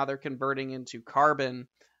already, and now they're converting into carbon,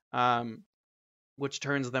 um, which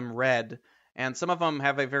turns them red. And some of them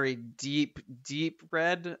have a very deep, deep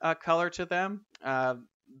red color to them.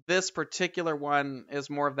 This particular one is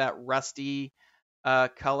more of that rusty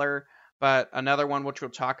color. But another one, which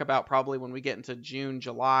we'll talk about probably when we get into June,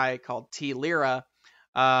 July, called T. Lyra,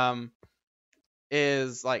 um,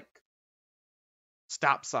 is like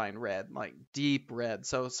stop sign red, like deep red.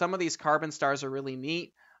 So some of these carbon stars are really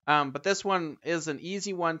neat. But this one is an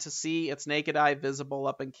easy one to see. It's naked eye visible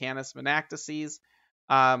up in Canis Menactaces.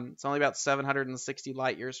 It's only about 760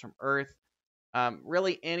 light years from Earth.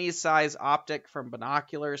 Really, any size optic from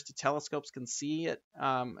binoculars to telescopes can see it.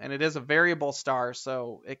 And it is a variable star,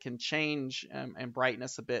 so it can change in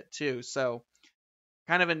brightness a bit too. So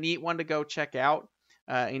kind of a neat one to go check out,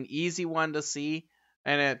 an easy one to see.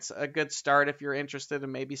 And it's a good start if you're interested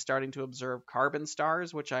in maybe starting to observe carbon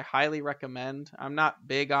stars, which I highly recommend. I'm not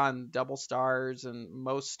big on double stars and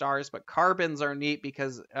most stars, but carbons are neat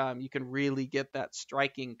because you can really get that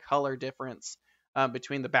striking color difference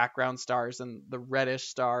between the background stars and the reddish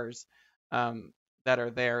stars that are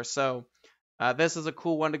there. So this is a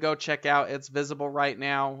cool one to go check out. It's visible right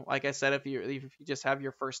now. Like I said, if you just have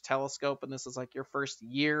your first telescope and this is like your first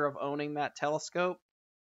year of owning that telescope,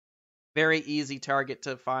 very easy target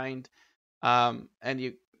to find, and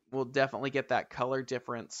you will definitely get that color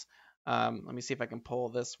difference. Let me see if I can pull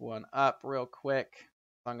this one up real quick.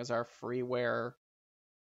 As long as our freeware.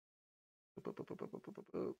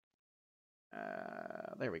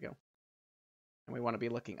 There we go. And we want to be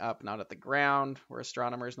looking up, not at the ground. We're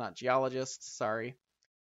astronomers, not geologists. Sorry.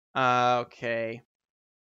 Okay.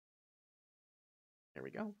 There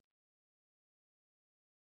we go.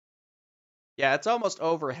 Yeah, it's almost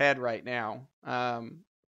overhead right now.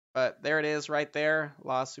 But there it is right there,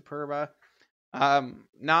 La Superba.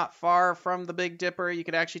 Not far from the Big Dipper. You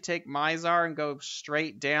could actually take Mizar and go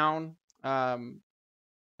straight down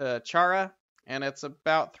to Chara, and it's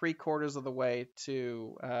about 3/4 of the way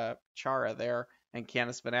to Chara there and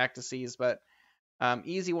Canis Venactices. But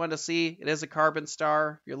easy one to see. It is a carbon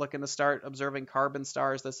star. If you're looking to start observing carbon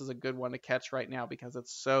stars, this is a good one to catch right now because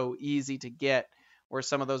it's so easy to get, where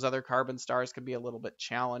some of those other carbon stars can be a little bit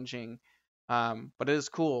challenging. But it is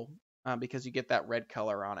cool because you get that red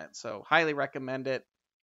color on it. So highly recommend it.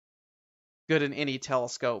 Good in any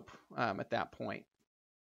telescope at that point.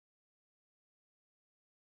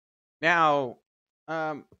 Now,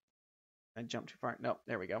 I jumped too far. No,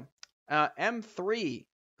 there we go. M3,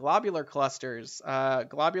 globular clusters.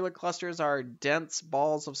 Globular clusters are dense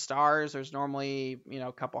balls of stars. There's normally,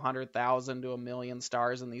 a couple 100,000 to 1,000,000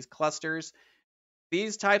 stars in these clusters.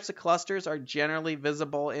 These types of clusters are generally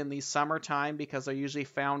visible in the summertime because they're usually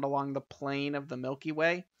found along the plane of the Milky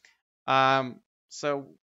Way. And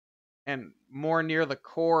more near the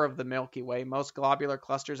core of the Milky Way. Most globular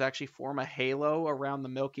clusters actually form a halo around the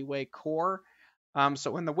Milky Way core.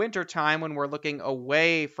 So in the wintertime, when we're looking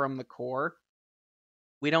away from the core,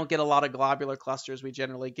 we don't get a lot of globular clusters. We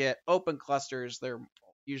generally get open clusters. They're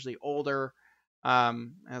usually older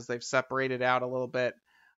as they've separated out a little bit.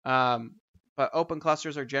 But open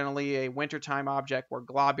clusters are generally a wintertime object, where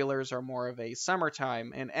globulars are more of a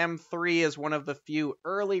summertime. And M3 is one of the few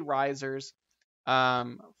early risers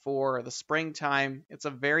for the springtime. It's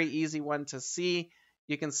a very easy one to see.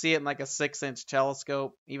 You can see it in like a 6-inch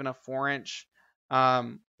telescope, even a 4-inch.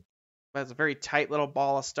 But it's a very tight little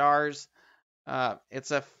ball of stars.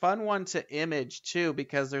 It's a fun one to image too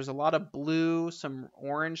because there's a lot of blue, some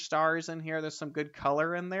orange stars in here. There's some good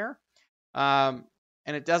color in there.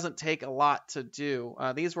 And it doesn't take a lot to do.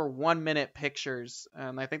 These were 1-minute pictures,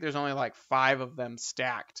 and I think there's only like 5 of them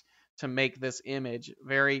stacked to make this image.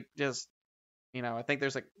 Very just, I think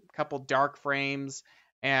there's a couple dark frames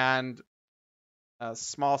and a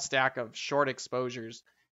small stack of short exposures.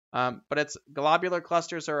 But globular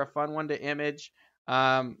clusters are a fun one to image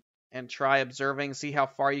and try observing, see how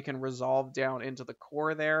far you can resolve down into the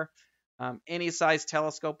core there. Any size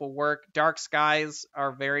telescope will work. Dark skies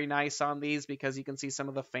are very nice on these because you can see some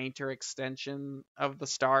of the fainter extension of the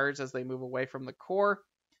stars as they move away from the core.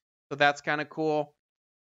 So that's kind of cool.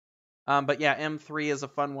 But yeah, M3 is a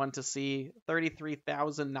fun one to see.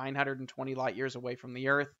 33,920 light years away from the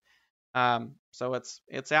Earth. So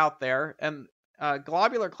it's out there. And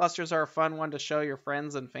globular clusters are a fun one to show your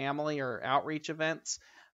friends and family or outreach events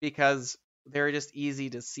because they're just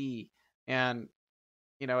easy to see. And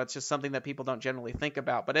it's just something that people don't generally think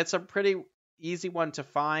about, but it's a pretty easy one to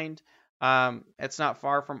find. It's not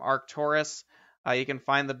far from Arcturus. You can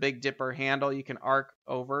find the Big Dipper handle. You can arc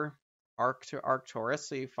to Arcturus.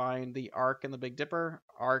 So you find the arc in the Big Dipper,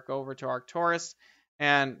 arc over to Arcturus,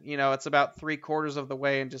 and it's about 3/4 of the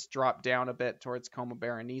way and just drop down a bit towards Coma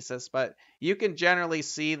Berenices. But you can generally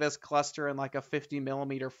see this cluster in like a 50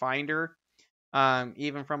 mm finder,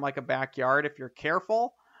 even from like a backyard if you're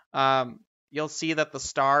careful. You'll see that the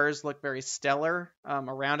stars look very stellar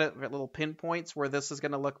around it, little pinpoints, where this is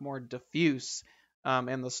going to look more diffuse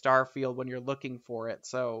in the star field when you're looking for it.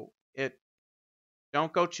 So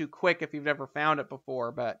don't go too quick if you've never found it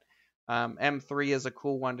before, but M3 is a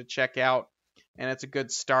cool one to check out, and it's a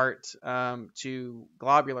good start to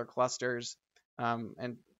globular clusters.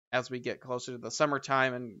 And as we get closer to the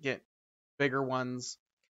summertime and get bigger ones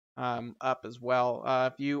up as well.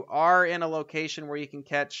 If you are in a location where you can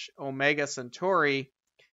catch Omega Centauri,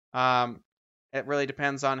 it really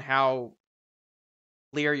depends on how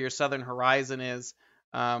clear your southern horizon is.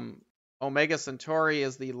 Omega Centauri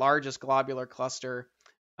is the largest globular cluster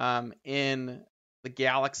in the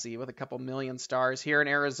galaxy with a couple million stars. Here in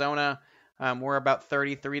Arizona, we're about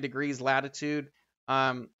 33 degrees latitude.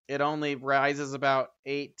 It only rises about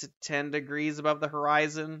 8 to 10 degrees above the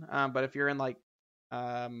horizon. But if you're in like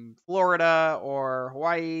Florida or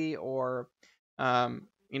Hawaii, or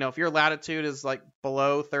if your latitude is like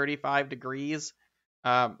below 35 degrees,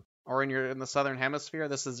 or you're in the southern hemisphere,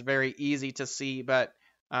 this is very easy to see. But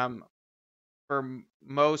for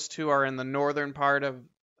most who are in the northern part of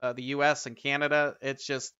the U.S. and Canada, it's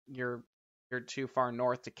just you're too far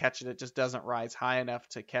north to catch it. It just doesn't rise high enough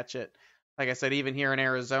to catch it. Like I said, even here in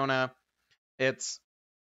Arizona,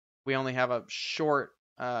 we only have a short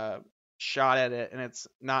shot at it, and it's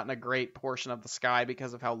not in a great portion of the sky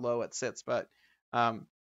because of how low it sits. But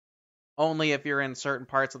only if you're in certain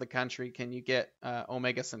parts of the country can you get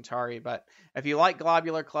Omega Centauri. But if you like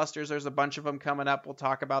globular clusters, there's a bunch of them coming up. We'll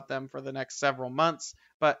talk about them for the next several months.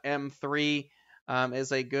 But M3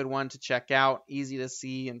 is a good one to check out. Easy to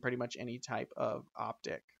see in pretty much any type of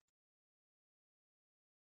optic.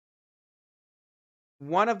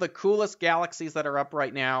 One of the coolest galaxies that are up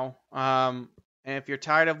right now, and if you're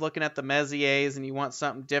tired of looking at the Messiers and you want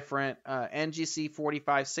something different, NGC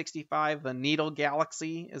 4565, the Needle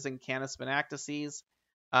Galaxy, is in Canis Venactices.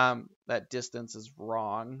 That distance is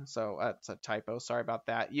wrong, so that's a typo. Sorry about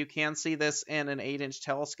that. You can see this in an 8-inch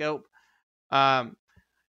telescope.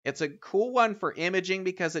 It's a cool one for imaging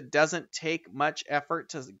because it doesn't take much effort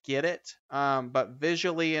to get it, but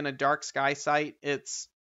visually in a dark sky sight, it's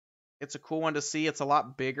a cool one to see. It's a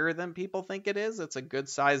lot bigger than people think it is. It's a good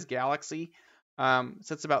sized galaxy.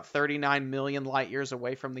 Sits about 39 million light years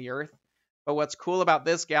away from the Earth. But what's cool about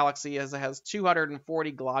this galaxy is it has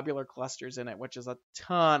 240 globular clusters in it, which is a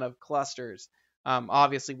ton of clusters.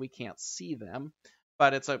 Obviously, we can't see them,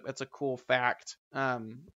 but it's a cool fact.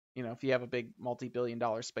 If you have a big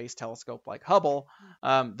multi-billion-dollar space telescope like Hubble,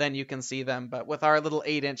 then you can see them. But with our little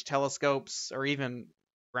 8-inch telescopes, or even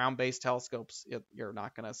ground-based telescopes, you're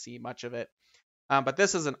not going to see much of it. But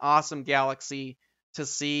this is an awesome galaxy to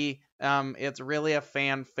see. It's really a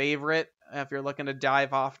fan favorite if you're looking to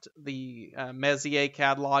dive off the Messier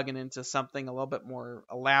catalog and into something a little bit more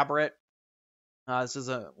elaborate. This is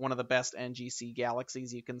one of the best NGC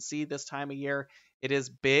galaxies you can see this time of year. It is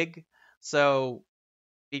big, so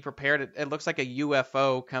be prepared. It looks like a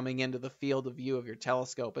UFO coming into the field of view of your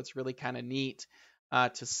telescope. It's really kind of neat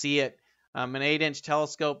to see it. An 8-inch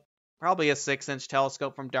telescope, probably a 6-inch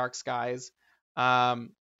telescope from dark skies. But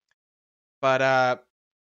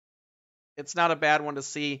it's not a bad one to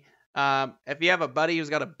see. If you have a buddy who's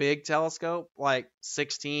got a big telescope, like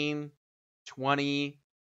 16, 20,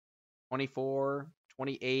 24,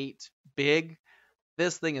 28, big,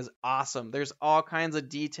 this thing is awesome. There's all kinds of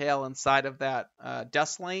detail inside of that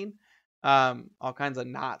dust lane, all kinds of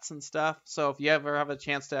knots and stuff. So if you ever have a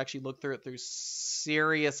chance to actually look through it through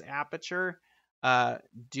serious aperture,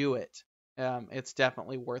 do it. It's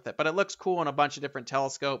definitely worth it. But it looks cool in a bunch of different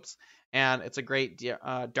telescopes, and it's a great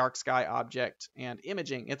dark sky object and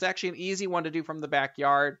imaging. It's actually an easy one to do from the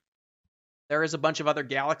backyard. There is a bunch of other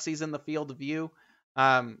galaxies in the field of view.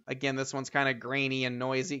 Again, this one's kind of grainy and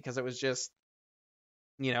noisy because it was just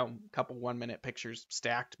a couple 1-minute pictures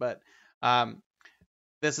stacked, but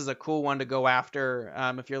this is a cool one to go after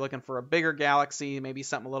if you're looking for a bigger galaxy, maybe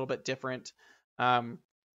something a little bit different.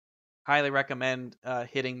 Highly recommend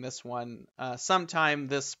hitting this one sometime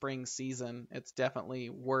this spring season. It's definitely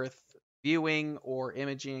worth viewing or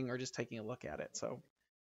imaging or just taking a look at it, so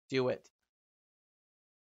do it.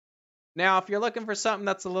 Now, if you're looking for something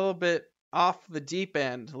that's a little bit off the deep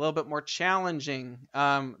end, a little bit more challenging,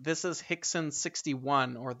 this is Hickson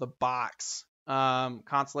 61, or the Box,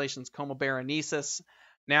 constellation's Coma Berenices.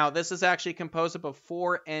 Now, this is actually composed of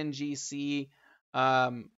 4 NGC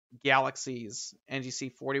galaxies.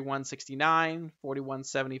 NGC 4169,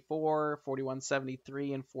 4174,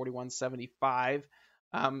 4173, and 4175.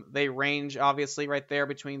 They range obviously right there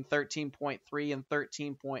between 13.3 and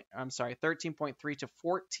 13.3 to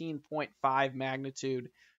 14.5 magnitude.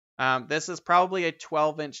 This is probably a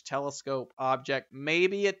 12-inch telescope object.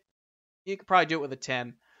 Maybe you could probably do it with a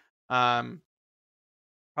 10. Probably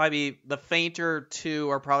the fainter two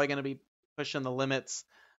are probably going to be pushing the limits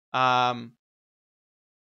at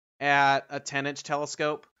a 10-inch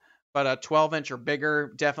telescope, but a 12-inch or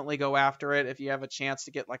bigger, definitely go after it. If you have a chance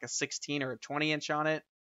to get like a 16 or a 20-inch on it,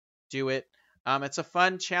 do it. It's a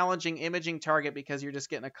fun, challenging imaging target because you're just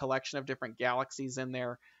getting a collection of different galaxies in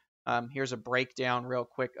there. Here's a breakdown real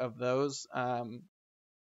quick of those. I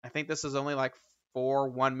think this is only like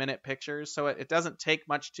 4 1-minute pictures, so it doesn't take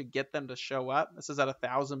much to get them to show up. This is at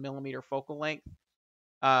 1,000 millimeter focal length.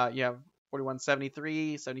 You have 41,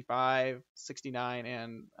 73, 75, 69,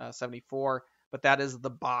 and 74, but that is the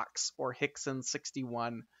box, or Hickson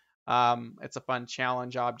 61. It's a fun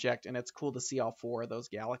challenge object, and it's cool to see all 4 of those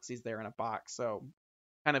galaxies there in a box, so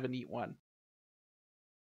kind of a neat one.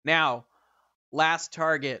 Now, last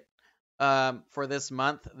target for this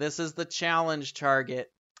month. This is the challenge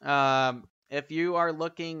target. If you are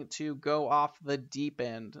looking to go off the deep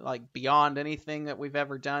end, like beyond anything that we've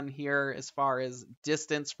ever done here as far as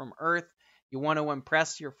distance from Earth, you want to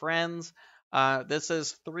impress your friends, this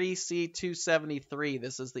is 3C273.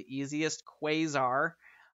 This is the easiest quasar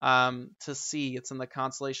to see. It's in the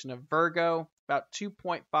constellation of Virgo, about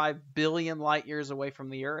 2.5 billion light years away from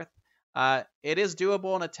the Earth. It is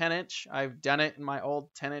doable in a 10-inch. I've done it in my old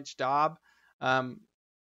 10-inch Dob.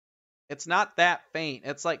 It's not that faint.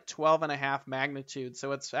 It's like 12.5 magnitude.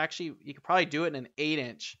 So it's actually, you could probably do it in an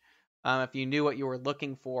 8-inch if you knew what you were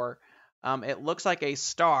looking for. It looks like a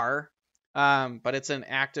star, but it's an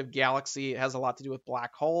active galaxy. It has a lot to do with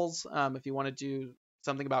black holes. If you want to do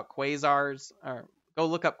something about quasars, or go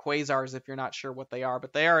look up quasars if you're not sure what they are.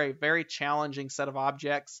 But they are a very challenging set of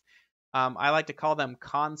objects. I like to call them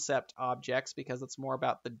concept objects because it's more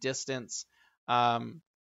about the distance and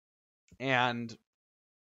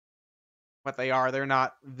what they are. They're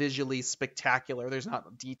not visually spectacular. There's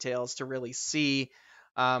not details to really see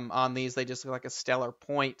on these. They just look like a stellar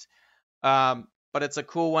point. But it's a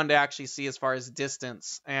cool one to actually see as far as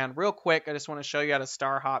distance. And real quick, I just want to show you how to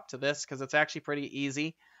star hop to this because it's actually pretty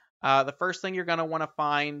easy. The first thing you're going to want to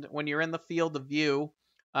find when you're in the field of view,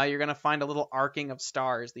 you're going to find a little arcing of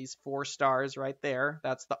stars. These 4 stars right there,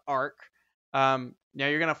 that's the arc. Now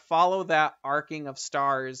you're going to follow that arcing of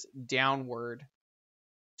stars downward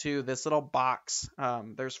to this little box.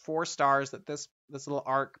 There's 4 stars that this little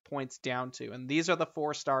arc points down to, and these are the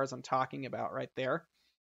 4 stars I'm talking about right there.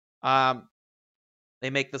 They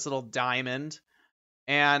make this little diamond,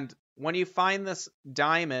 and when you find this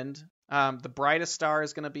diamond, the brightest star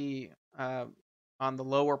is going to be on the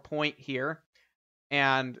lower point here,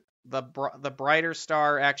 and the brighter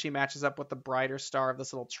star actually matches up with the brighter star of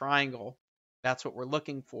this little triangle. That's what we're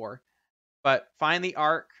looking for. But find the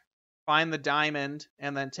arc, find the diamond,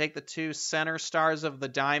 and then take the 2 center stars of the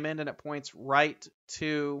diamond, and it points right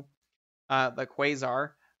to the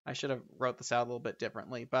quasar. I should have wrote this out a little bit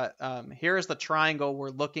differently, but here's the triangle we're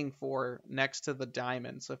looking for next to the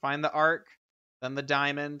diamond. So find the arc, then the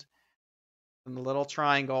diamond, then the little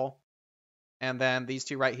triangle, and then these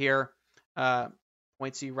 2 right here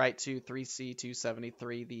points you right to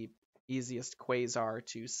 3C273, the easiest quasar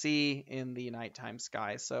to see in the nighttime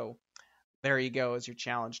sky. So there you go, as your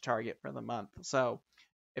challenge target for the month. So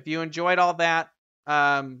if you enjoyed all that,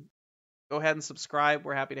 go ahead and subscribe.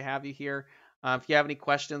 We're happy to have you here. If you have any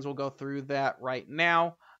questions, we'll go through that right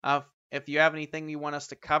now. If you have anything you want us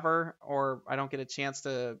to cover or I don't get a chance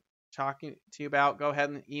to talk to you about, go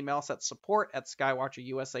ahead and email us at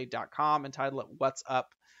support@skywatcherusa.com and title it What's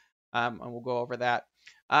Up, and we'll go over that.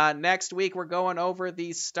 Next week, we're going over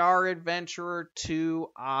the Star Adventurer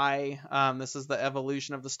 2i. This is the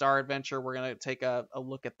evolution of the Star Adventurer. We're going to take a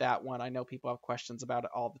look at that one. I know people have questions about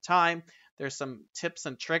it all the time. There's some tips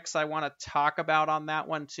and tricks I want to talk about on that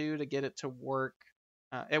one, too, to get it to work.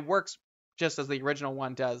 It works just as the original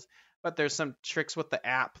one does, but there's some tricks with the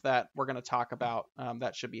app that we're going to talk about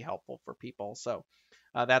that should be helpful for people. So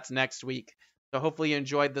that's next week. So hopefully you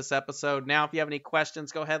enjoyed this episode. Now, if you have any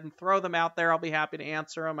questions, go ahead and throw them out there. I'll be happy to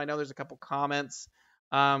answer them. I know there's a couple comments.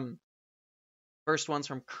 First one's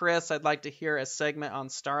from Chris. I'd like to hear a segment on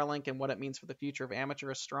Starlink and what it means for the future of amateur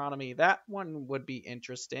astronomy. That one would be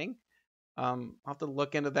interesting. I'll have to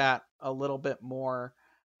look into that a little bit more.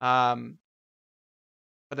 But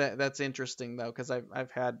that's interesting, though, because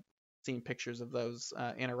I've seen pictures of those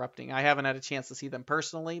interrupting. I haven't had a chance to see them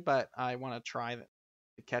personally, but I want to try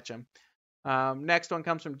to to catch them. Next one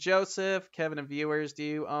comes from Joseph. Kevin and viewers, do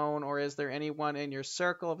you own or is there anyone in your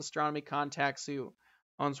circle of astronomy contacts who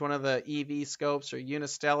owns one of the EV scopes or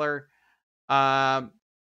Unistellar?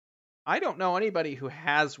 I don't know anybody who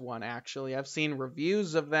has one, actually. I've seen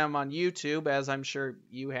reviews of them on YouTube, as I'm sure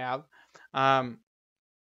you have.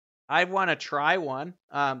 I want to try one.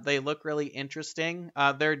 They look really interesting.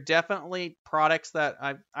 They're definitely products that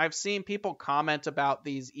I've seen people comment about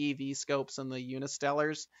these EV scopes and the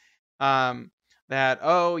Unistellars. That,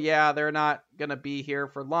 oh yeah, they're not gonna be here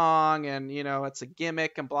for long, and it's a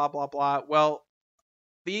gimmick and blah blah blah. Well,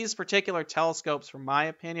 these particular telescopes, from my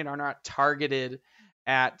opinion, are not targeted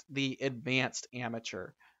at the advanced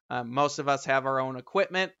amateur. Most of us have our own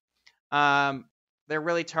equipment. They're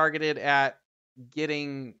really targeted at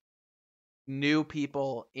getting new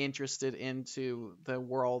people interested into the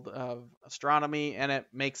world of astronomy, and it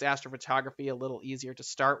makes astrophotography a little easier to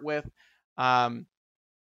start with.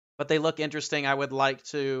 But they look interesting. I would like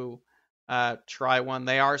to try one.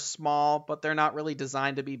 They are small, but they're not really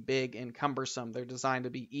designed to be big and cumbersome. They're designed to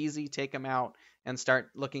be easy, take them out, and start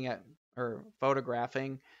looking at or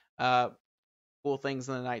photographing cool things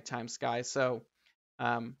in the nighttime sky. So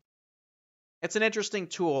it's an interesting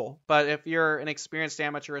tool, but if you're an experienced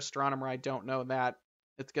amateur astronomer, I don't know that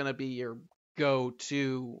it's going to be your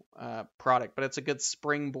go-to product, but it's a good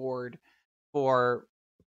springboard for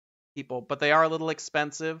people. But they are a little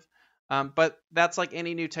expensive. But that's like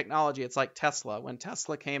any new technology. It's like Tesla. When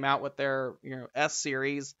Tesla came out with their S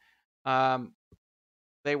series,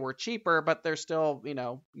 they were cheaper, but they're still,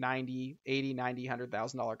 $90,000, $80,000, $90,000,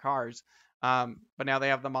 $100,000 cars. But now they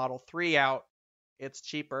have the Model 3 out. It's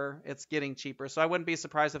cheaper. It's getting cheaper. So I wouldn't be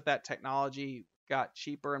surprised if that technology got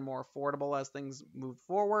cheaper and more affordable as things move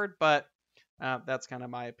forward. But that's kind of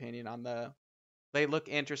my opinion on they look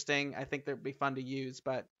interesting. I think they'd be fun to use.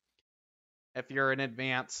 But if you're an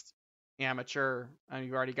advanced amateur and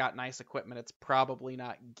you've already got nice equipment, it's probably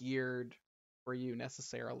not geared for you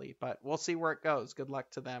necessarily. But we'll see where it goes. Good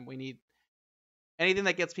luck to them. We need anything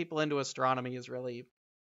that gets people into astronomy is really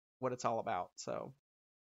what it's all about. So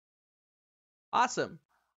awesome.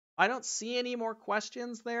 I don't see any more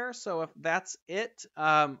questions there. So if that's it,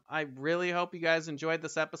 I really hope you guys enjoyed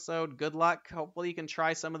this episode. Good luck. Hopefully you can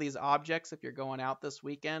try some of these objects if you're going out this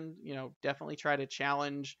weekend. Definitely try to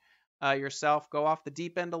challenge yourself. Go off the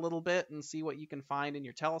deep end a little bit and see what you can find in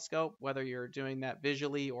your telescope, whether you're doing that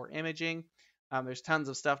visually or imaging. There's tons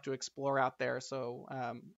of stuff to explore out there. So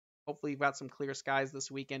hopefully you've got some clear skies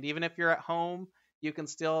this weekend. Even if you're at home, you can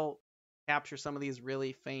still capture some of these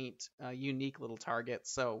really faint, unique little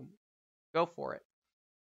targets. So go for it.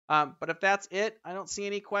 But if that's it, I don't see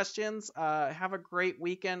any questions. Have a great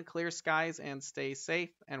weekend, clear skies, and stay safe.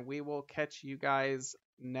 And we will catch you guys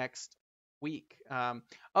next week.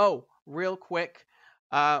 Real quick,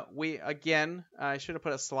 I should have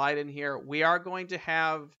put a slide in here. We are going to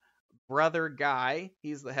have Brother Guy.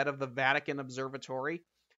 He's the head of the Vatican Observatory.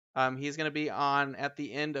 He's going to be on at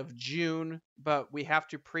the end of June, but we have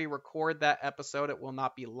to pre-record that episode. It will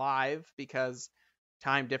not be live because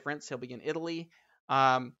time difference. He'll be in Italy.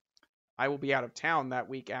 I will be out of town that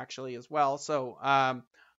week actually as well. So,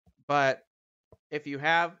 but if you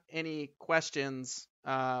have any questions,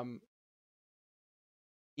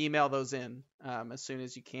 email those in as soon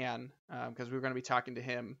as you can, because we're going to be talking to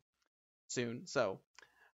him soon. So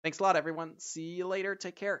thanks a lot, everyone. See you later.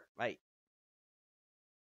 Take care. Bye.